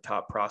 who is their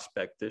top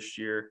prospect this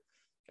year,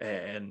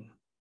 and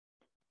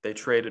they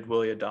traded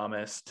Willy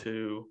Adames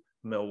to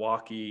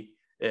Milwaukee,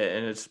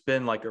 and it's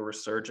been like a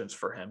resurgence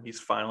for him. He's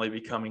finally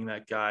becoming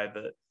that guy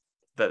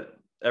that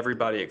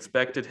everybody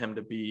expected him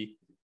to be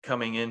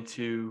coming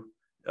into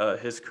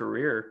his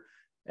career.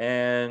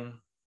 And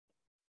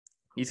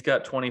he's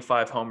got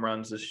 25 home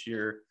runs this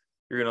year,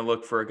 You're going to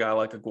look for a guy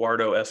like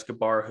Eduardo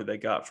Escobar, who they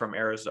got from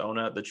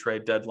Arizona at the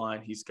trade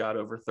deadline. He's got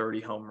over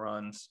 30 home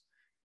runs.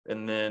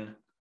 And then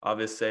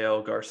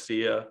Avisail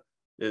Garcia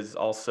is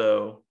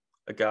also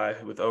a guy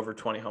with over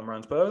 20 home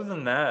runs. But other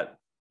than that,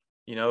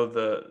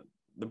 the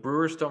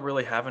Brewers don't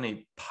really have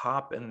any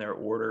pop in their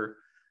order.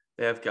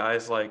 They have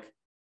guys like,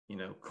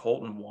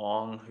 Colton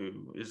Wong,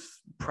 who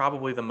is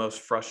probably the most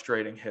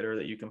frustrating hitter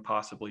that you can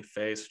possibly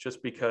face,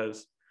 just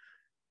because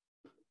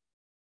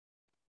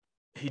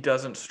he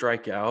doesn't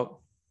strike out.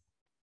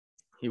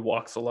 He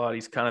walks a lot.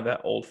 He's kind of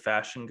that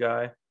old-fashioned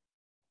guy.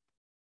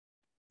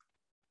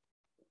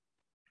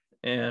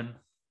 And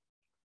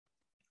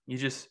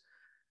he's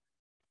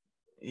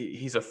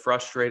a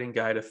frustrating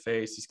guy to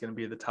face. He's going to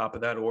be at the top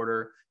of that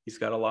order. He's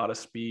got a lot of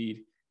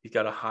speed. He's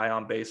got a high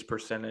on-base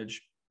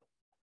percentage.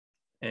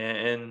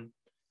 And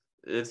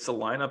it's a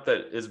lineup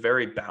that is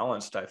very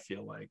balanced, I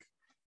feel like.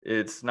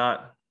 It's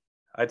not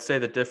 – I'd say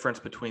the difference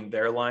between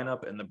their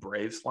lineup and the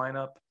Braves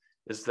lineup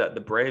is that the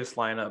Braves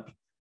lineup,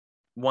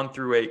 1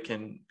 through 8,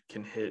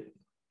 can hit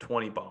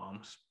 20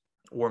 bombs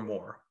or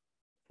more.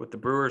 With the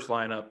Brewers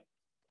lineup,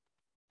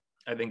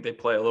 I think they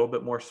play a little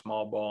bit more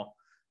small ball.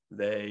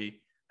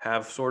 They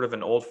have sort of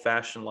an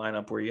old-fashioned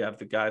lineup where you have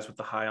the guys with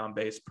the high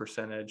on-base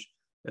percentage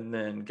and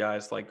then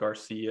guys like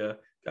Garcia,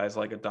 guys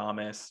like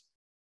Adames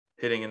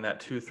hitting in that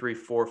 2, 3,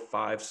 4,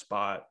 5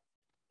 spot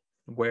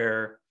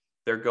where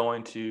they're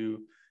going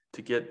to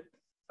get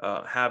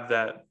have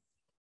that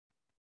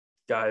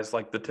guys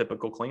like the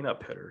typical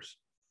cleanup hitters.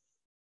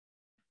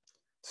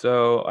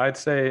 So I'd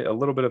say a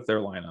little bit of their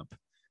lineup.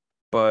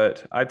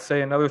 But I'd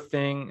say another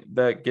thing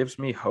that gives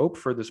me hope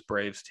for this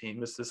Braves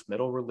team is this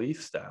middle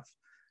relief staff.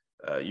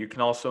 You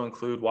can also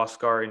include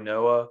Huascar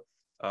Ynoa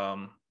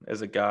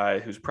as a guy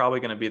who's probably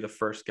going to be the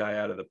first guy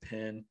out of the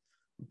pen,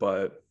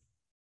 but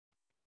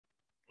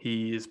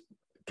he's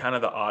kind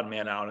of the odd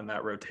man out in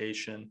that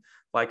rotation.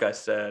 Like I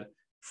said,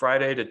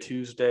 Friday to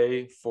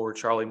Tuesday for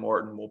Charlie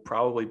Morton will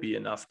probably be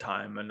enough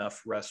time,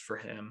 enough rest for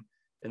him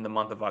in the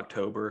month of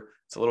October.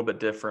 It's a little bit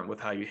different with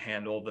how you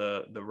handle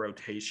the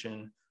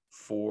rotation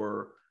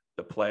for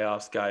the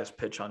playoffs. Guys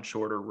pitch on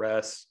shorter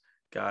rests.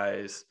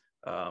 Guys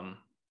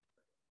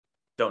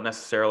don't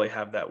necessarily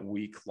have that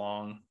week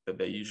long that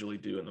they usually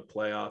do in the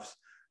playoffs.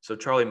 So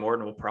Charlie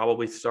Morton will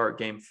probably start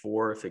game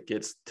 4 if it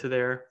gets to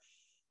there.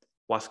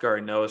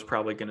 Huascar Ynoa is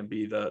probably going to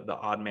be the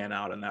odd man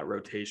out in that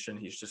rotation.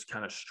 He's just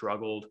kind of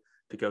struggled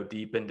to go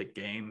deep into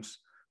games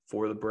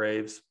for the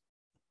Braves.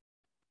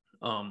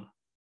 And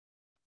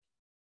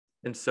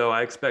so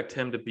I expect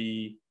him to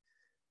be,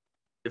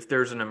 if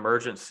there's an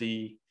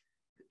emergency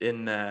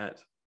in that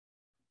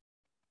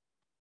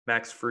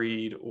Max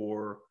Fried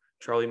or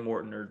Charlie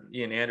Morton or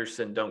Ian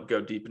Anderson don't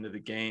go deep into the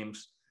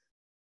games,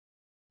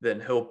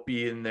 then he'll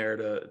be in there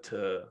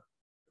to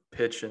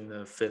pitch in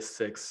the 5th,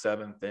 6th,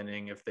 7th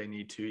inning if they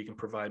need to. He can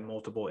provide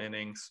multiple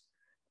innings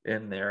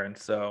in there. And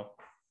so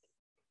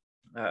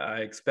I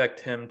expect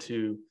him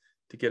to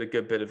get a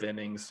good bit of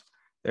innings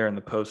there in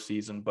the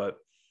postseason. But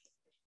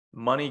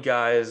money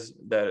guys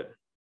that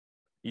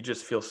you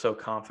just feel so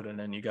confident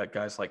in, you got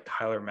guys like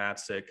Tyler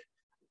Matzek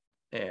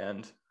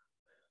and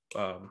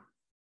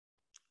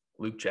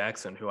Luke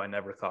Jackson, who I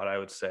never thought I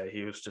would say.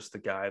 He was just the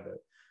guy that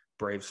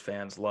Braves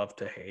fans love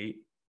to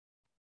hate.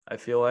 I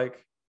feel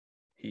like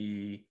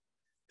he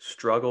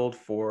struggled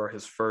for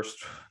his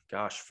first,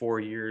 4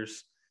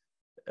 years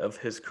of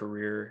his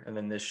career. And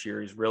then this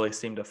year, he's really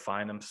seemed to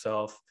find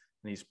himself.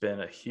 And he's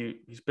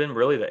been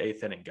really the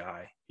 8th inning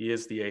guy. He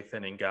is the 8th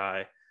inning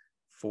guy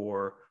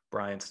for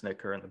Brian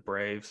Snitker and the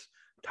Braves.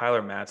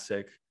 Tyler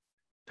Matzek,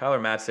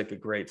 a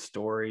great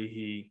story.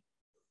 He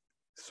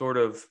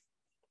started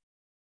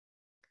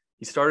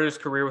his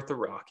career with the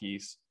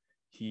Rockies.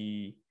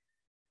 He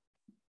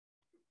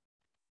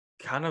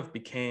kind of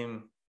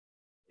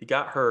he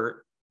got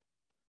hurt.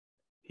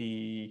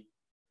 He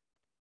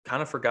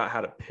kind of forgot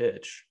how to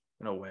pitch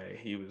in a way.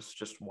 He was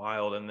just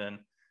wild, and then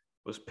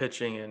was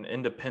pitching in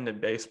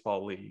independent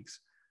baseball leagues,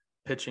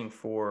 pitching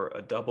for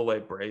a AA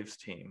Braves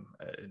team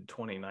in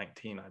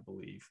 2019, I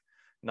believe.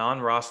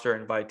 Non-roster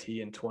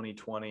invitee in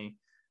 2020,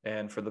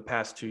 and for the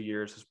past 2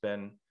 years has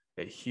been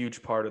a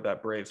huge part of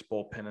that Braves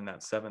bullpen in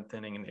that 7th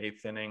inning and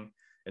 8th inning.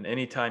 And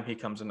anytime he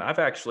comes in, I've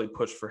actually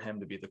pushed for him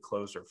to be the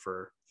closer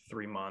for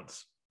 3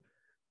 months.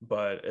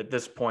 But at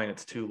this point,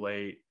 it's too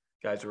late.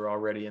 Guys are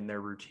already in their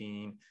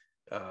routine.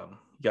 You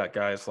got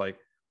guys like,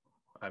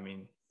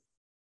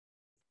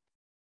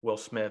 Will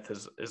Smith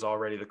is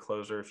already the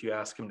closer. If you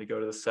ask him to go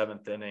to the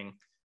 7th inning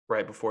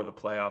right before the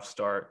playoffs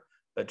start,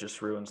 that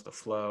just ruins the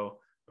flow,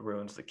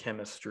 ruins the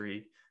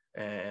chemistry.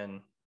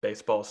 And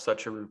baseball is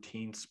such a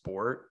routine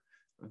sport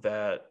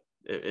that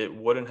it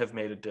wouldn't have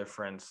made a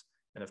difference.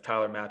 And if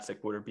Tyler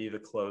Matzek would be the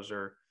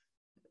closer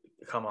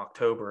come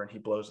October and he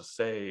blows a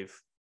save,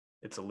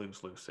 it's a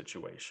lose-lose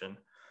situation.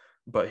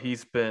 But he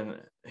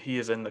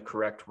is in the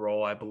correct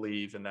role, I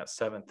believe, in that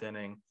 7th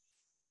inning.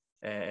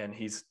 And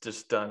he's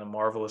just done a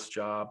marvelous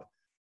job.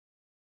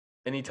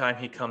 Anytime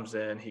he comes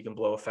in, he can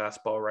blow a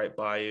fastball right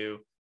by you,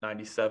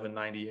 97,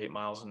 98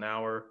 miles an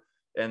hour.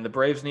 And the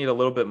Braves need a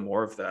little bit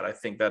more of that. I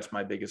think that's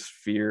my biggest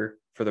fear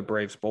for the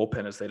Braves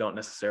bullpen is they don't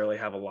necessarily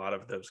have a lot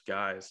of those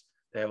guys.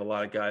 They have a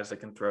lot of guys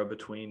that can throw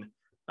between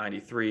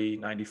 93,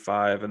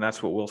 95, and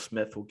that's what Will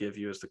Smith will give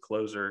you as the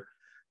closer.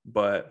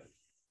 But,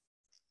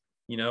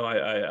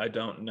 I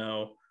don't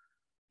know.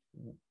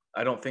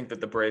 I don't think that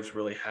the Braves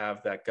really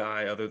have that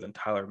guy other than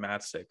Tyler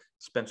Matzik.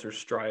 Spencer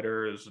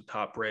Strider is a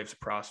top Braves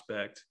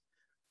prospect,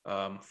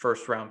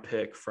 first round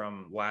pick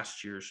from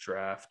last year's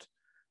draft.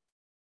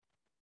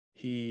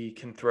 He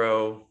can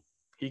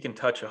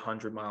touch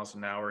 100 miles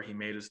an hour. He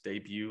made his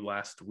debut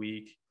last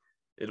week.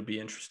 It'll be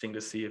interesting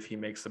to see if he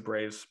makes the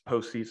Braves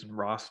postseason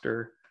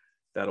roster.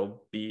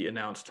 That'll be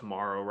announced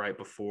tomorrow, right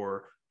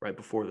before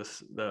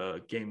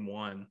the game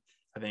one.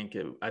 I think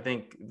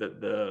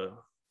that the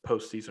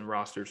postseason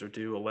rosters are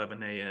due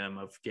 11 a.m.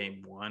 of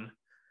game one.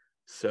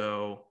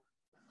 So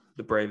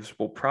the Braves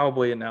will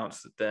probably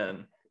announce it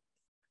then.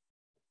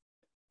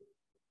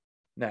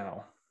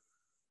 Now,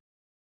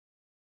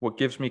 what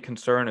gives me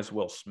concern is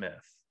Will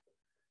Smith.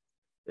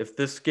 If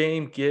this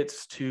game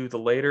gets to the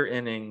later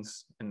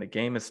innings and the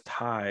game is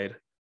tied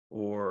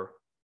or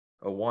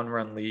a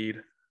 1-run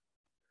lead,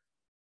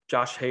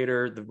 Josh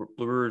Hader,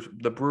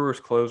 the Brewers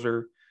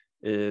closer,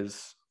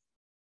 is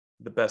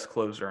the best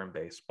closer in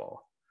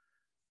baseball.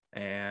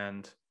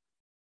 And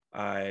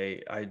I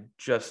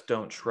just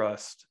don't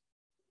trust,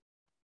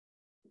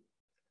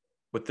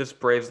 with this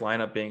Braves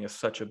lineup being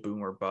such a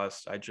boom or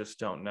bust, I just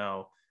don't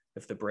know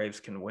if the Braves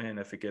can win.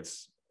 If it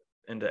gets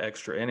into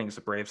extra innings,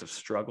 the Braves have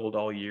struggled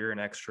all year in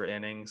extra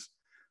innings.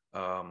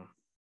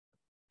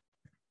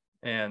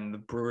 And the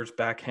Brewers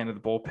backhanded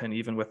the bullpen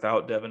even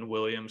without Devin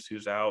Williams,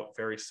 who's out,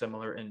 very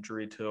similar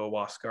injury to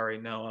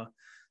Huascar Ynoa.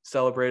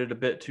 Celebrated a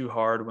bit too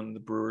hard when the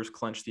Brewers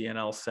clinched the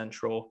NL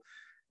Central,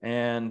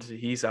 and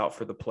he's out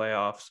for the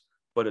playoffs.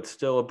 But it's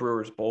still a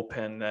Brewers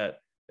bullpen that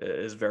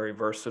is very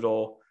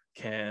versatile,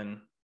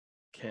 can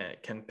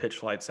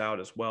pitch lights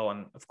out as well.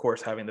 And of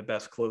course, having the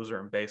best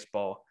closer in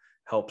baseball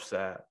helps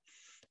that.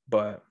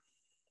 But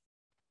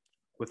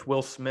with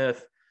Will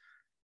Smith,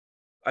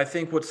 I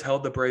think what's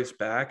held the Braves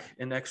back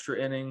in extra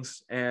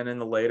innings and in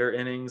the later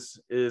innings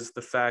is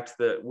the fact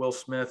that Will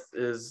Smith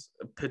is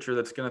a pitcher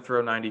that's going to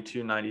throw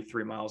 92,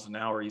 93 miles an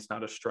hour. He's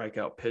not a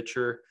strikeout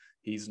pitcher.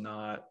 He's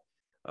not,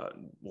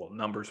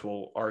 numbers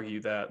will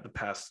argue that the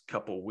past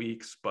couple of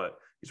weeks, but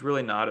he's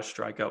really not a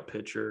strikeout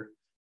pitcher.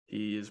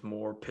 He is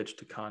more pitch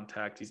to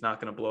contact. He's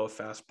not going to blow a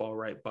fastball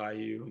right by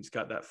you. He's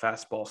got that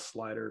fastball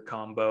slider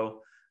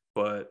combo,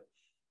 but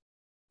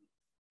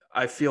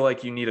I feel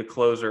like you need a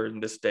closer in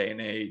this day and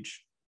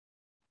age.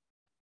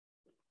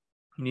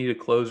 You need a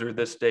closer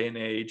this day and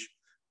age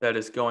that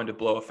is going to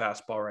blow a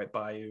fastball right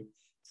by you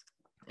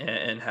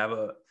and have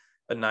a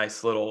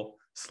nice little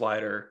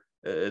slider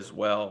as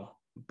well.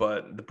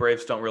 But the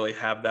Braves don't really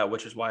have that,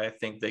 which is why I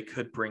think they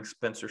could bring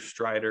Spencer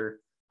Strider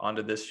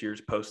onto this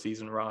year's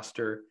postseason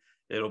roster.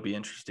 It'll be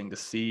interesting to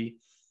see.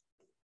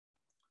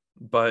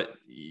 But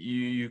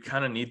you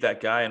kind of need that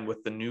guy. And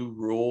with the new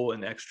rule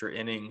in extra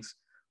innings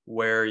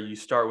where you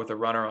start with a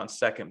runner on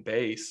second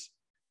base,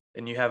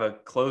 and you have a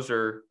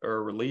closer or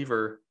a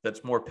reliever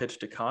that's more pitch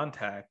to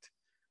contact,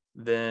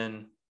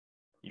 then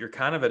you're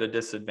kind of at a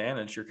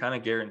disadvantage. You're kind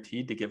of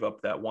guaranteed to give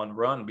up that one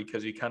run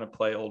because you kind of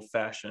play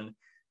old-fashioned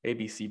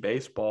ABC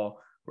baseball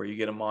where you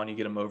get them on, you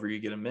get them over, you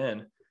get them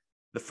in.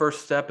 The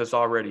first step is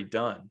already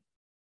done.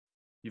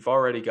 You've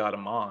already got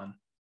them on.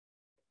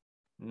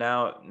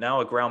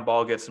 Now a ground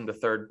ball gets him to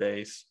third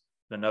base,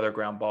 and another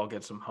ground ball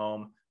gets him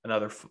home.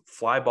 Another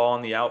fly ball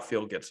in the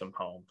outfield gets him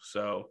home.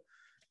 So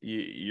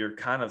you're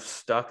kind of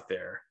stuck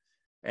there.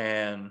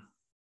 And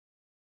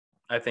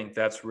I think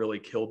that's really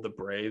killed the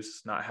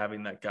Braves, not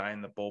having that guy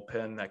in the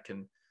bullpen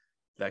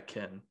that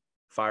can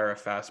fire a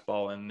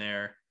fastball in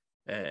there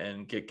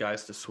and get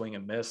guys to swing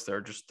and miss. There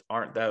just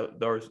aren't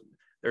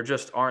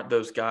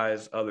those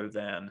guys other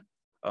than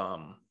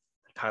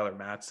Tyler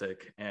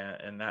Matzik.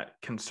 And that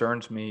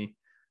concerns me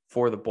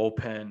for the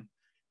bullpen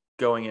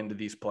going into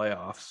these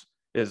playoffs,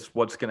 is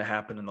what's going to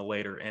happen in the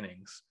later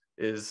innings.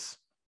 Is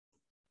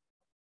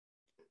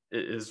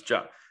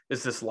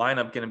this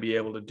lineup going to be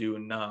able to do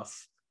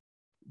enough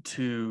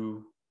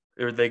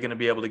are they going to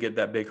be able to get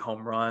that big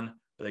home run?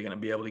 Are they going to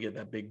be able to get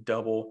that big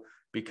double?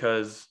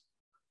 Because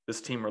this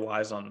team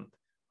relies on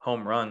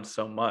home runs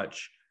so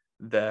much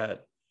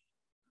that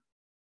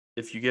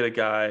if you get a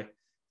guy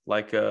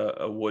like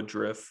a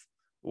Woodruff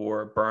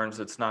or Burns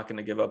that's not going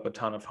to give up a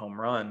ton of home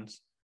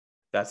runs,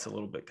 that's a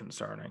little bit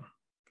concerning.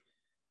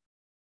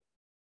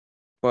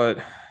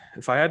 But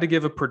if I had to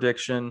give a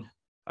prediction,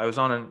 I was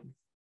on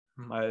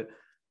my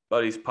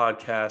buddy's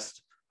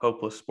podcast,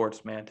 Hopeless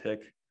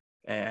Sportsmantic,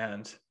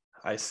 and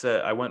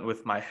I went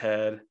with my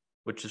head,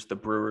 which is the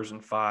Brewers in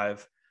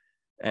 5.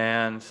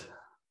 And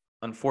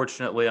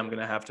unfortunately, I'm going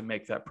to have to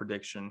make that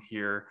prediction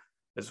here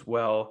as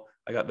well.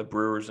 I got the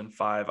Brewers in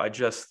 5. I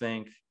just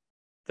think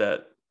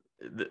that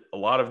a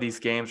lot of these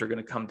games are going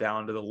to come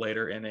down to the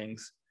later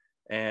innings,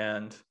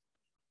 and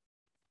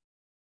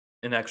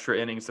in extra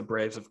innings, the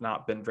Braves have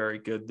not been very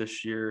good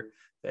this year.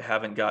 They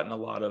haven't gotten a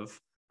lot of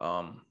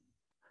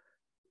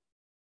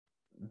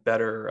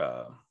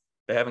better.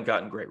 They haven't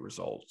gotten great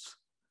results,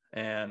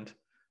 and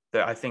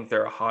I think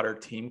they're a hotter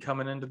team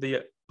coming into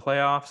the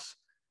playoffs.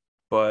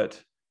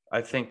 But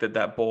I think that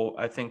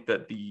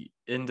the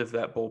end of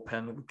that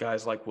bullpen with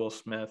guys like Will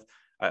Smith,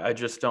 I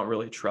just don't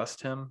really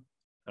trust him.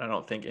 I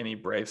don't think any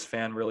Braves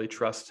fan really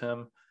trusts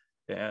him,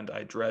 and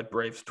I dread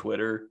Braves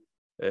Twitter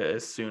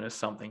as soon as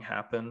something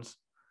happens.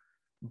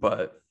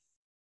 But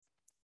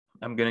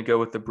I'm going to go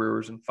with the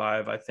Brewers in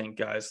 5. I think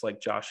guys like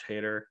Josh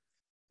Hader,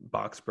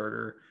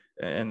 Boxberger,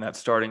 and that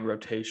starting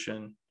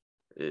rotation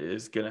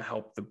is going to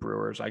help the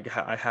Brewers.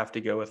 I have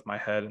to go with my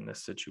head in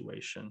this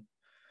situation.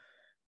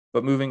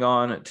 But moving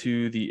on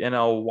to the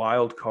NL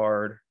wild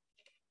card,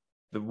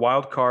 the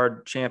wild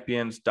card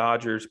champions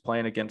Dodgers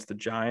playing against the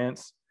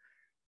Giants.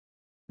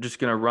 Just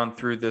going to run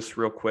through this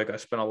real quick. I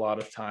spent a lot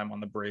of time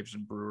on the Braves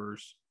and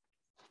Brewers.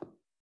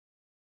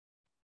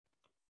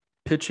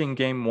 Pitching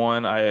game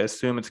 1, I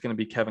assume it's going to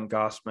be Kevin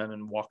Gausman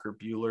and Walker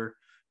Buehler.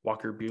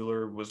 Walker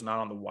Buehler was not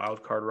on the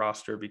wild card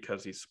roster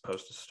because he's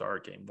supposed to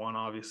start game 1,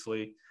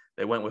 obviously.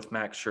 They went with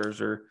Max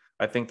Scherzer.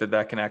 I think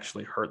that can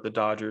actually hurt the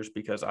Dodgers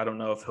because I don't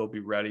know if he'll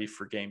be ready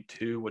for game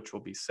 2, which will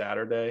be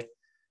Saturday.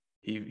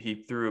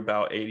 He threw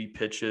about 80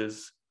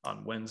 pitches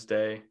on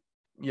Wednesday,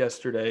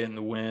 yesterday in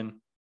the win,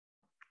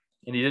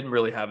 and he didn't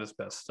really have his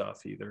best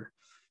stuff either.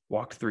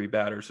 Walked 3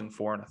 batters in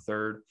 4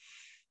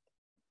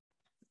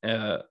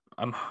 1/3.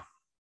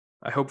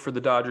 I hope for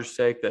the Dodgers'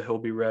 sake that he'll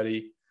be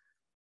ready.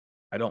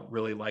 I don't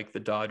really like the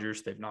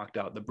Dodgers. They've knocked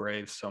out the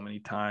Braves so many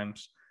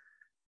times.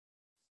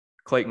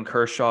 Clayton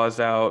Kershaw is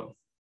out.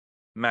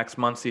 Max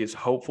Muncy is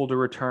hopeful to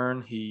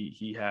return.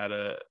 He had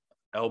a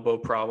elbow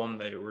problem.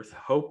 They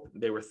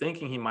were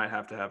thinking he might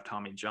have to have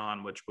Tommy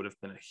John, which would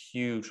have been a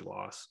huge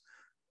loss.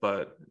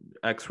 But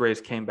X-rays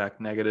came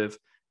back negative.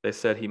 They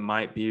said he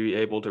might be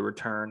able to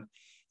return.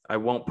 I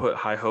won't put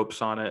high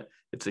hopes on it.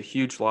 It's a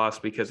huge loss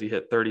because he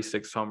hit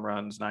 36 home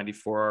runs,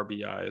 94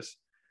 RBIs,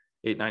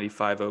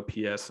 895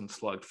 OPS, and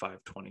slugged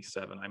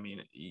 527. I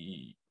mean,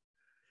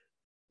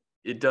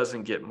 it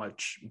doesn't get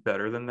much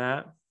better than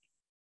that.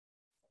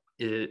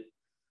 He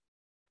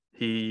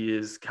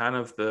is kind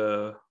of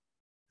the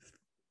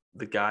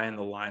guy in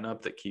the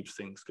lineup that keeps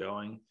things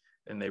going,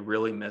 and they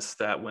really missed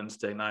that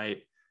Wednesday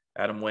night.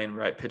 Adam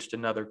Wainwright pitched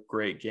another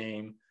great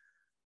game,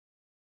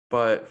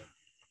 but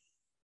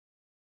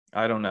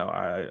I don't know.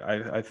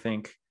 I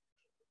think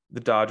the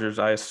Dodgers,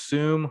 I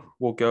assume,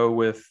 will go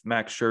with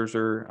Max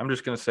Scherzer. I'm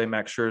just going to say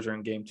Max Scherzer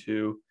in game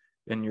 2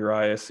 and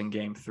Urias in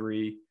game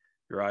 3.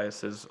 Urias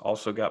has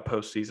also got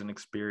postseason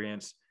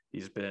experience.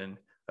 He's been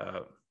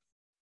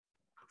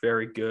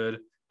very good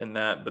in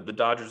that, but the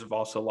Dodgers have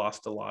also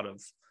lost a lot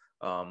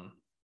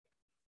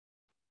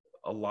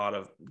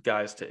of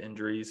guys to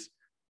injuries.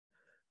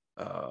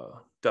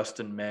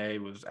 Dustin May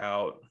was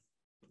out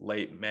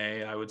late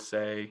May, I would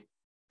say.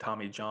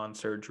 Tommy John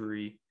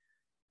surgery.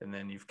 And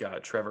then you've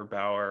got Trevor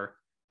Bauer.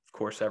 Of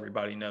course,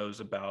 everybody knows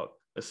about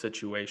the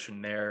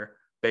situation there.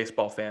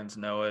 Baseball fans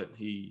know it.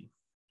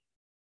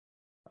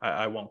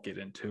 I won't get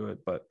into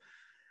it, but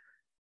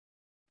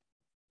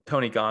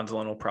Tony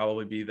Gonsolin will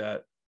probably be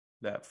that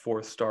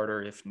 4th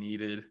starter if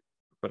needed,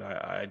 but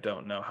I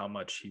don't know how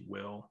much he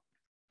will.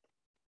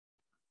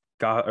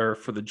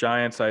 For the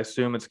Giants, I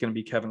assume it's going to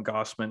be Kevin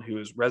Gausman, who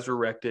has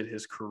resurrected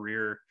his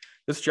career.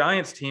 This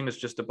Giants team is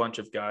just a bunch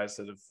of guys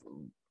that have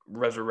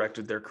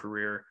resurrected their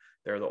career.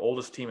 They're the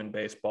oldest team in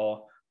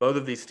baseball. Both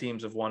of these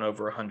teams have won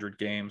over 100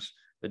 games.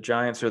 The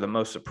Giants are the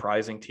most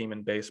surprising team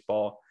in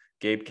baseball.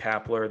 Gabe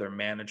Kapler, their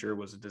manager,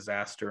 was a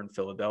disaster in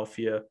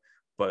Philadelphia,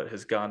 but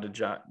has gone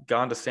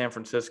to San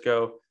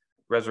Francisco,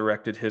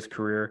 resurrected his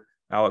career.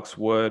 Alex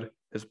Wood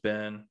has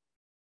been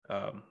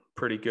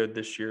pretty good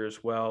this year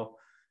as well.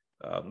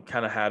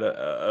 Kind of had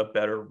a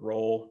better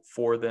role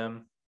for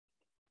them.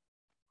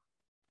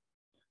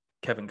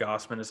 Kevin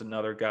Gausman is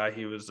another guy.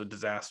 He was a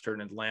disaster in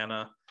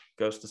Atlanta,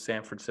 goes to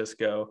San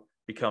Francisco,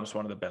 becomes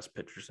one of the best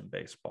pitchers in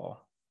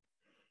baseball.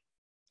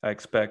 I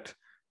expect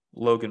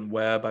Logan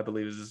Webb, I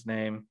believe is his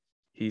name.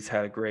 He's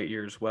had a great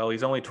year as well.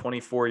 He's only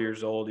 24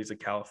 years old. He's a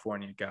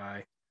California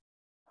guy.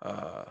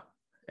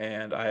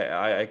 And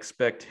I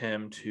expect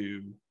him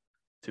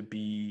to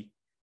be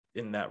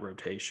in that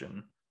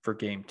rotation for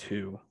game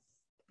 2.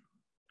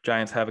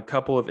 Giants have a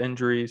couple of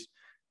injuries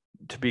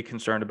to be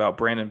concerned about.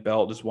 Brandon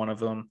Belt is one of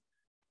them.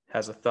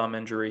 Has a thumb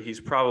injury. He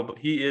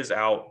is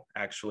out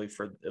actually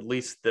for at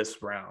least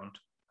this round.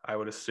 I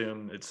would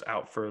assume it's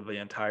out for the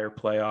entire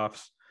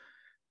playoffs,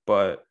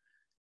 but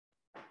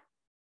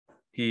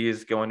he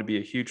is going to be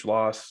a huge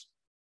loss.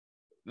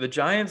 The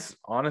Giants,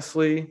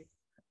 honestly,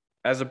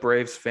 as a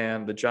Braves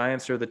fan, the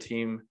Giants are the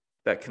team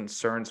that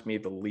concerns me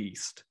the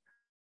least.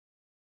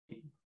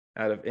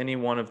 Out of any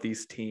one of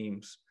these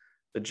teams,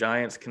 the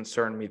Giants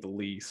concern me the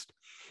least.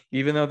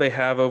 Even though they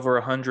have over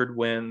 100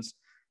 wins,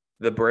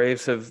 the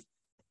Braves have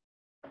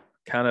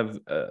kind of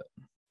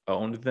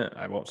owned them.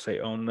 I won't say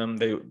owned them.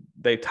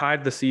 They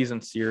tied the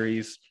season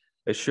series.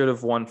 They should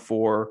have won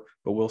 4,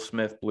 but Will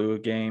Smith blew a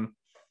game.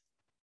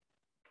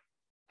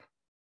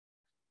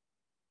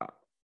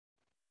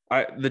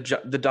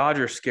 The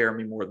Dodgers scare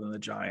me more than the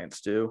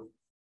Giants do.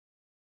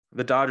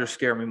 the Dodgers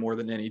scare me more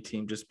than any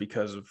team just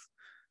because of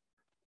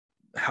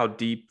how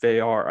deep they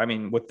are. I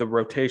mean, with the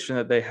rotation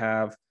that they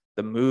have,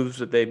 the moves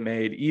that they've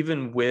made,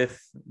 even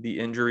with the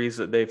injuries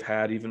that they've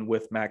had, even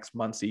with Max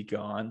Muncy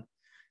gone,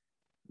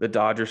 the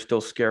Dodgers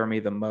still scare me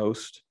the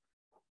most.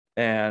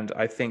 And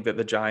I think that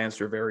the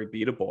Giants are very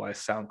beatable. I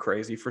sound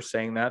crazy for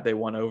saying that. They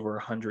won over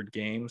 100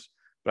 games,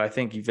 but I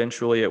think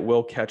eventually it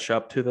will catch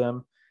up to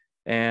them.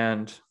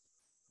 And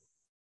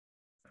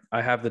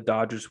I have the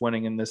Dodgers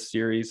winning in this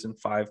series in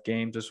 5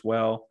 games as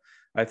well.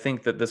 I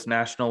think that this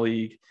National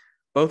League,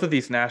 both of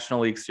these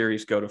National League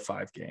series go to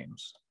 5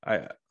 games.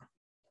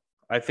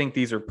 I think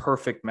these are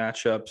perfect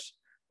matchups.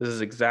 This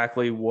is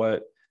exactly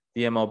what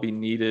the MLB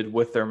needed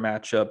with their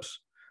matchups.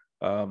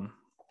 And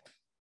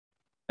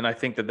I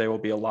think that they will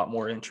be a lot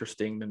more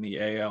interesting than the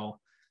AL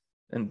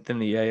and than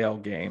the AL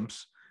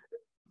games.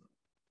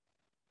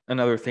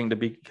 Another thing to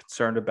be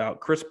concerned about,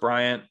 Chris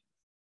Bryant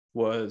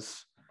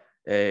was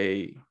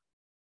a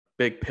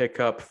big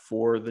pickup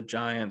for the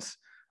Giants.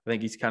 I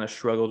think he's kind of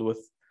struggled with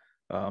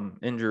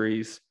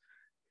injuries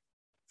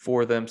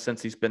for them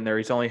since he's been there.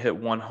 He's only hit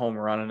 1 home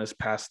run in his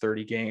past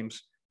 30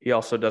 games. He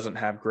also doesn't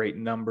have great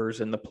numbers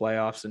in the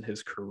playoffs in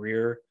his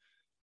career.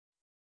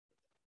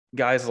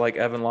 Guys like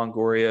Evan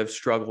Longoria have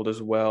struggled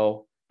as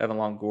well. Evan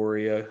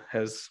Longoria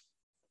has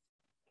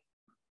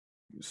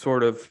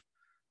sort of,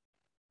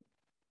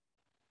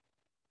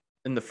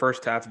 in the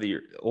first half of the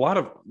year,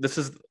 this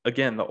is,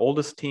 again, the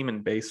oldest team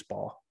in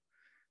baseball.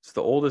 It's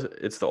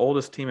the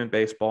oldest team in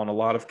baseball, and a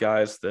lot of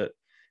guys that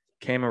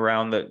came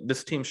around that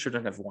this team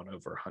shouldn't have won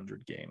over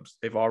 100 games.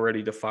 They've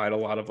already defied a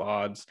lot of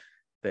odds.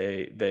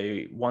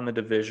 They won the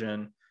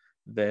division.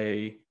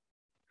 They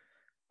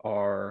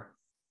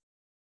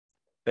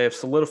have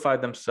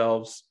solidified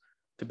themselves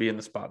to be in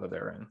the spot that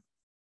they're in.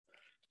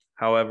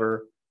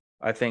 However,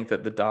 I think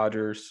that the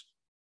Dodgers,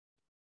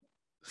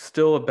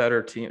 still a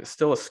better team,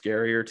 still a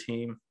scarier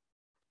team,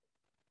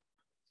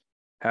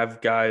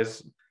 have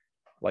guys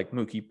like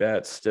Mookie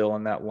Betts still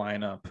in that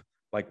lineup,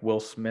 like Will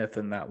Smith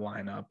in that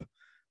lineup.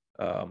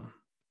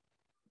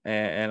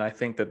 And I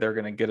think that they're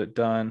going to get it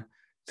done.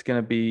 It's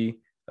going to be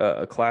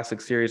a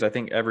classic series. I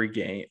think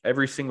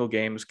every single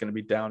game is going to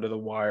be down to the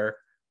wire.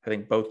 I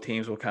think both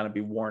teams will kind of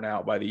be worn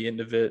out by the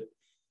end of it.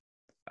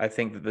 I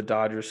think that the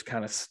Dodgers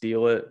kind of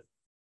steal it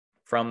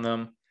from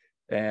them,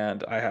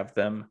 and I have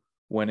them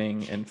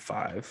winning in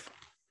 5.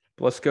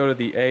 Let's go to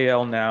the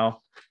AL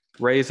now.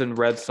 Rays and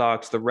Red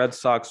Sox. The Red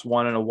Sox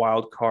won in a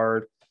wild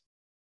card.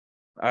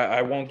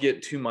 I won't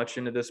get too much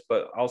into this,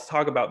 but I'll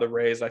talk about the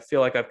Rays. I feel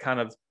like I've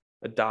kind of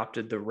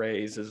adopted the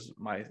Rays as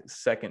my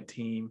second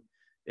team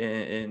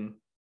in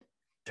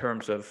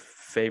terms of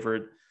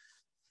favorite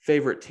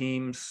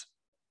teams.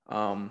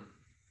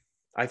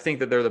 I think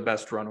that they're the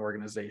best run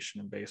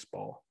organization in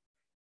baseball.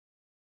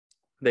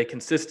 They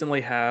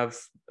consistently have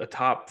a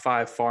top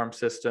 5 farm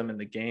system in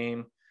the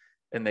game,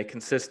 and they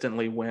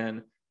consistently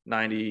win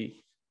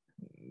 90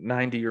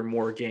 or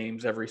more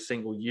games every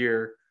single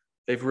year.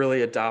 They've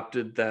really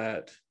adopted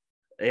that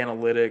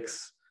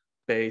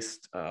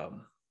analytics-based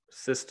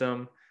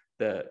system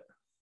that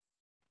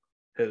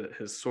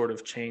has sort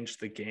of changed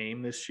the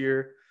game this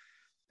year,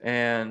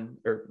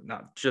 or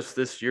not just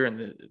this year, in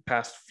the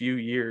past few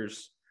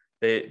years.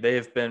 They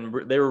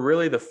were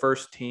really the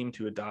first team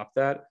to adopt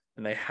that,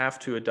 and they have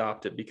to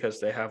adopt it because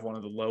they have one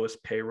of the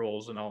lowest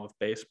payrolls in all of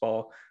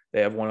baseball.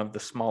 They have one of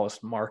the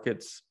smallest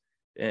markets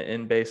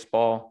in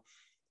baseball,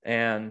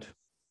 and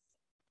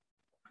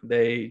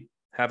they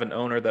have an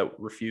owner that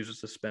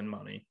refuses to spend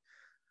money.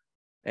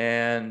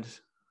 And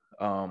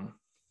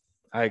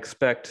I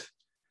expect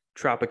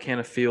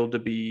Tropicana Field to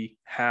be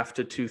half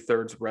to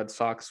 2/3 Red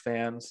Sox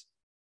fans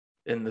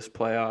in this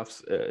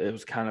playoffs. It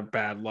was kind of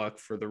bad luck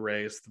for the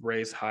Rays. The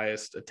Rays'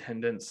 highest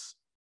attendance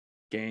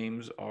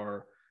games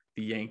are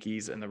the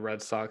Yankees and the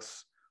Red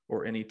Sox,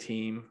 or any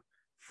team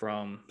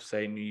from,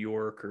 say, New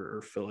York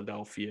or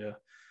Philadelphia.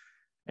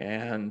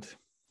 And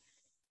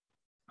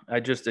I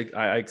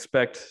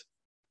expect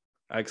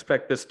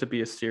this to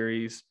be a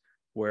series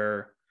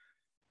where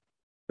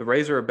the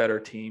Rays are a better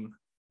team.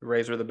 The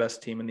Rays are the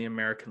best team in the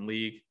American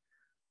League.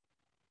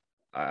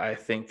 I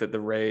think that the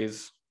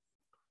Rays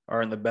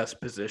are in the best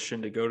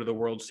position to go to the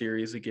World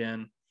Series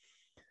again.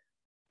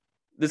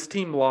 This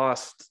team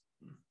lost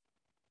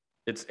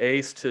its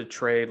ace to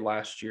trade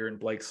last year in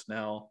Blake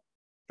Snell.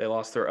 They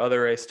lost their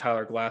other ace,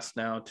 Tyler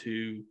Glasnow,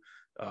 to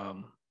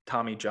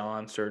Tommy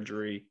John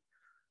surgery.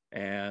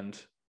 And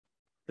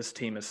this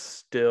team has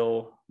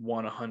still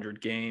won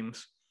 100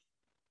 games.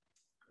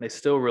 They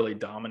still really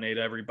dominate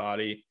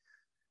everybody.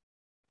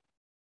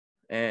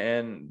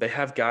 And they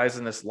have guys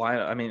in this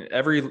lineup. I mean,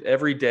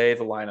 every day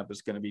the lineup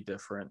is going to be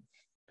different.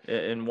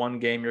 In one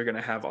game, you're going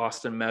to have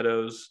Austin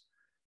Meadows,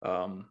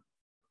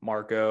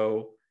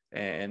 Margot,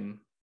 and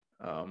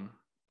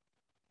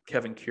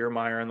Kevin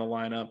Kiermaier in the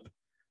lineup.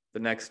 The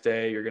next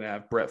day, you're going to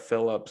have Brett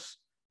Phillips.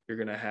 You're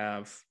going to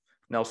have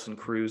Nelson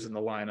Cruz in the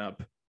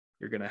lineup.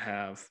 You're going to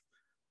have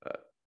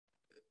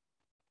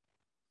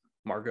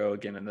Margot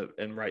again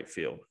in right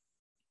field.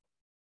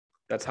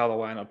 That's how the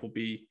lineup will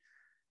be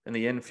In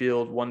the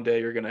infield, one day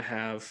you're going to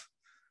have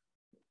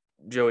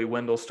Joey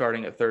Wendell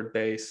starting at third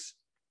base.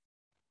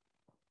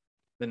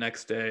 The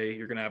next day,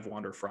 you're going to have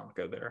Wander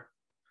Franco there.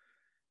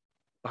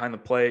 Behind the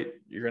plate,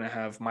 you're going to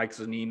have Mike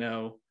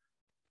Zunino,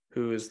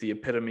 who is the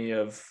epitome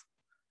of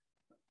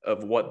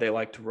what they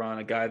like to run,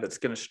 a guy that's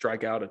going to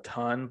strike out a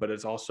ton, but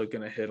is also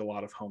going to hit a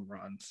lot of home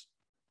runs.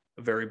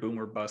 A very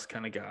boomer bust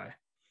kind of guy.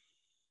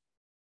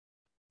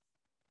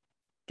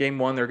 Game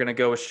 1, they're going to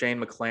go with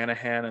Shane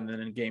McClanahan, and then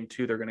in Game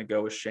 2, they're going to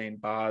go with Shane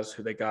Baz,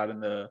 who they got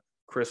in the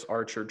Chris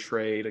Archer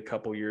trade a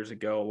couple years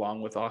ago,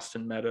 along with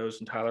Austin Meadows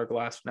and Tyler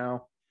Glasnow.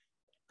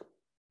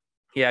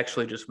 He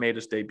actually just made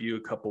his debut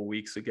a couple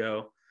weeks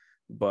ago,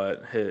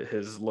 but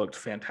has looked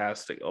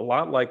fantastic. A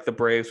lot like the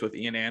Braves with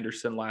Ian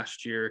Anderson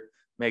last year,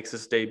 makes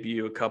his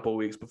debut a couple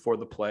weeks before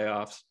the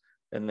playoffs,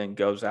 and then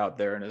goes out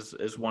there and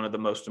is one of the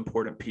most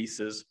important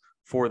pieces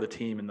for the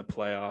team in the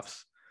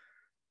playoffs.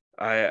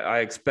 I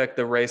expect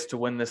the Rays to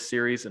win this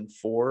series in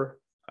 4.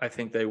 I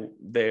think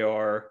they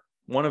are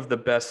one of the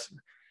best.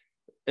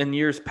 In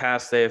years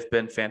past, they have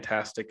been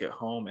fantastic at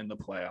home in the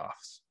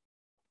playoffs.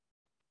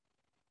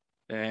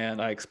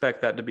 And I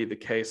expect that to be the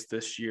case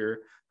this year.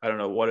 I don't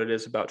know what it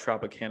is about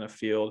Tropicana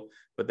Field,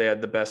 but they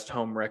had the best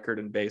home record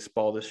in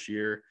baseball this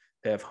year.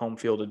 They have home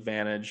field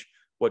advantage,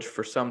 which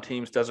for some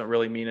teams doesn't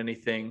really mean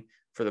anything.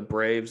 For the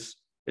Braves,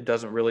 it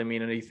doesn't really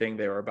mean anything.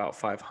 They are about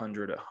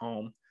 500 at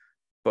home.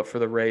 But for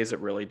the Rays, it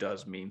really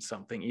does mean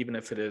something, even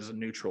if it is a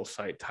neutral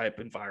site type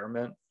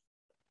environment.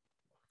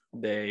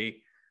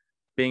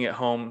 Being at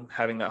home,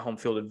 having that home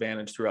field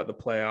advantage throughout the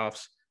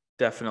playoffs,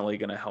 definitely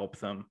going to help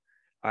them.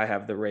 I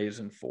have the Rays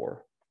in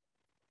 4.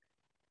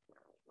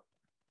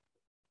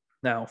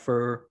 Now,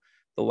 for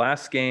the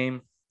last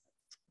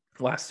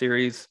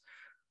series,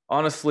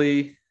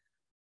 honestly,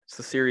 it's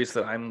the series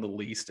that I'm the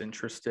least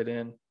interested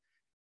in.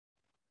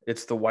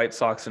 It's the White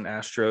Sox and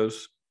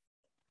Astros.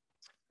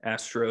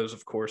 Astros,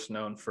 of course,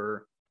 known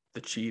for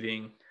the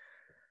cheating.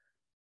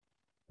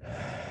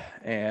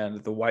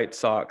 And the White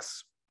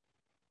Sox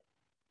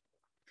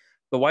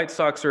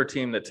are a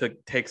team that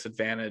takes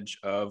advantage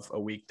of a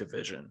weak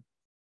division.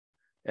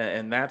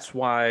 And that's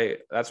why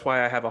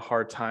I have a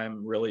hard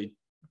time really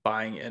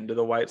buying into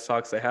the White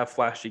Sox. They have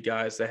flashy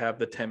guys. They have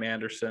the Tim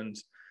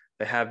Andersons.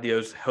 They have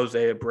the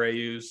Jose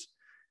Abreu's.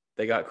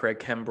 They got Craig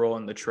Kimbrell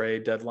in the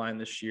trade deadline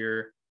this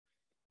year.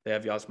 They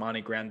have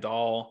Yasmani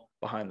Grandal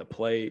behind the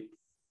plate.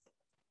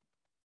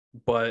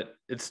 But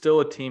it's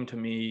still a team to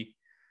me.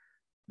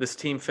 This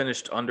team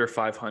finished under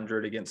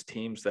 500 against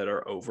teams that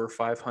are over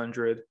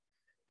 500.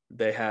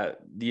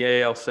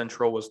 The AL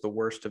Central was the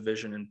worst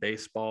division in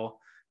baseball.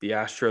 The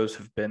Astros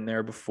have been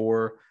there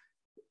before.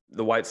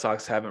 The White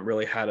Sox haven't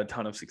really had a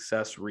ton of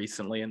success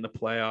recently in the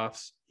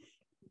playoffs.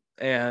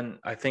 And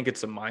I think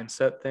it's a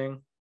mindset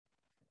thing.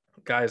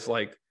 Guys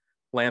like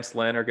Lance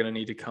Lynn are going to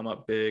need to come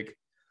up big.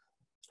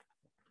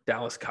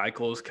 Dallas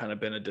Keuchel has kind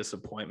of been a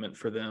disappointment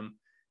for them.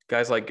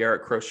 Guys like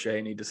Garrett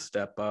Crochet need to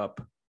step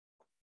up.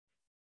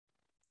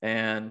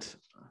 And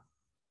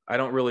I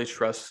don't really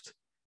trust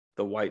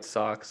the White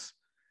Sox.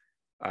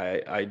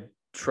 I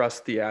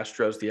trust the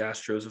Astros. The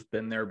Astros have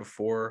been there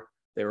before.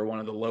 They were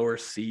one of the lower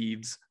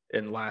seeds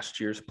in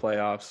last year's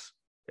playoffs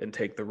and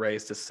take the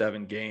Rays to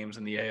 7 games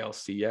in the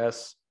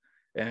ALCS.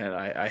 And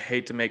I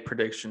hate to make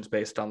predictions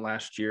based on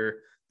last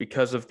year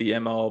because of the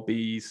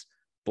MLB's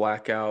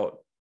blackout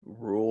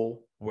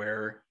rule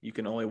where you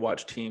can only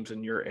watch teams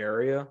in your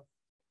area.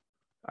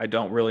 I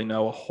don't really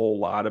know a whole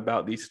lot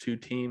about these two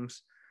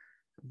teams,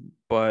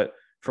 but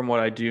from what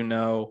I do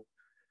know,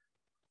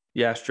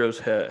 the Astros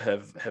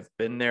have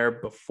been there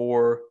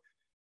before.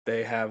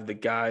 They have the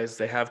guys.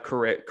 They have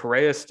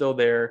Correa is still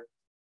there.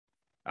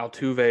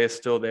 Altuve is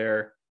still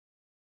there.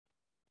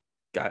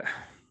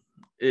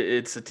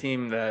 It's a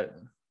team that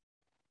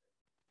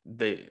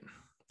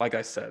like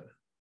I said,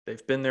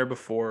 they've been there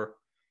before.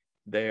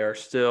 They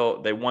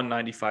won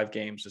 95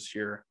 games this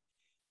year.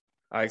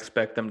 I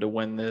expect them to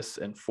win this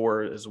in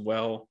 4 as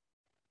well.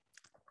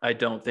 I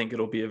don't think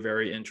it'll be a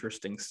very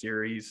interesting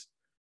series,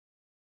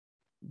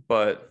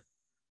 but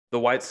the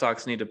White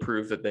Sox need to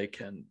prove that they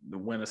can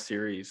win a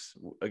series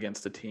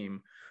against a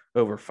team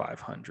over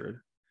 500.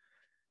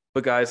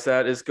 But guys,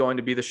 that is going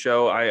to be the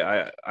show.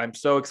 I'm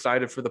so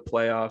excited for the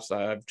playoffs.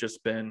 I've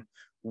just been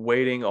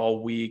waiting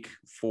all week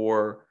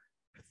for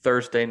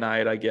Thursday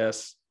night, I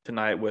guess,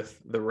 tonight with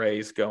the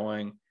Rays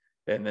going,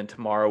 and then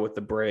tomorrow with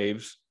the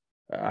Braves.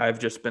 I've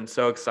just been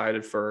so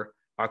excited for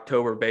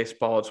October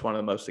baseball. It's one of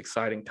the most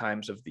exciting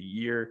times of the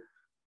year.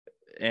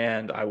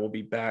 And I will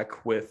be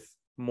back with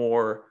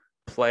more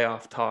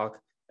playoff talk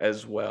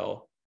as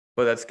well.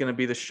 But that's going to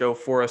be the show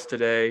for us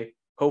today.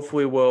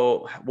 Hopefully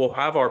we'll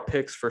have our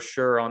picks for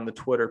sure on the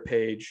Twitter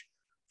page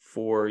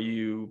for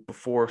you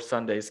before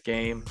Sunday's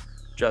game.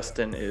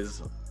 Justin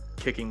is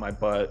kicking my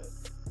butt.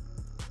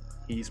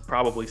 He's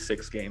probably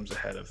 6 games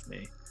ahead of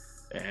me.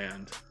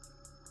 And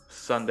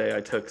Sunday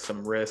I took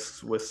some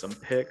risks with some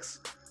picks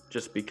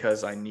just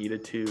because I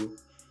needed to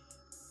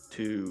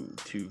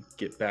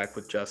get back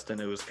with Justin.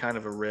 It was kind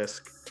of a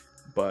risk,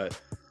 but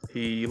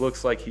he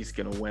looks like he's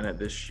going to win it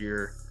this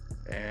year.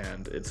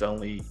 and it's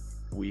only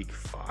week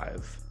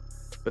 5.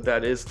 But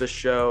that is the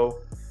show,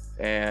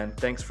 and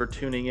thanks for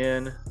tuning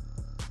in.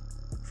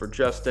 For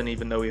Justin,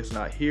 even though he is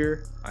not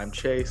here, I'm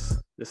Chase.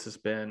 This has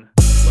been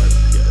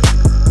Let's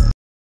Get It.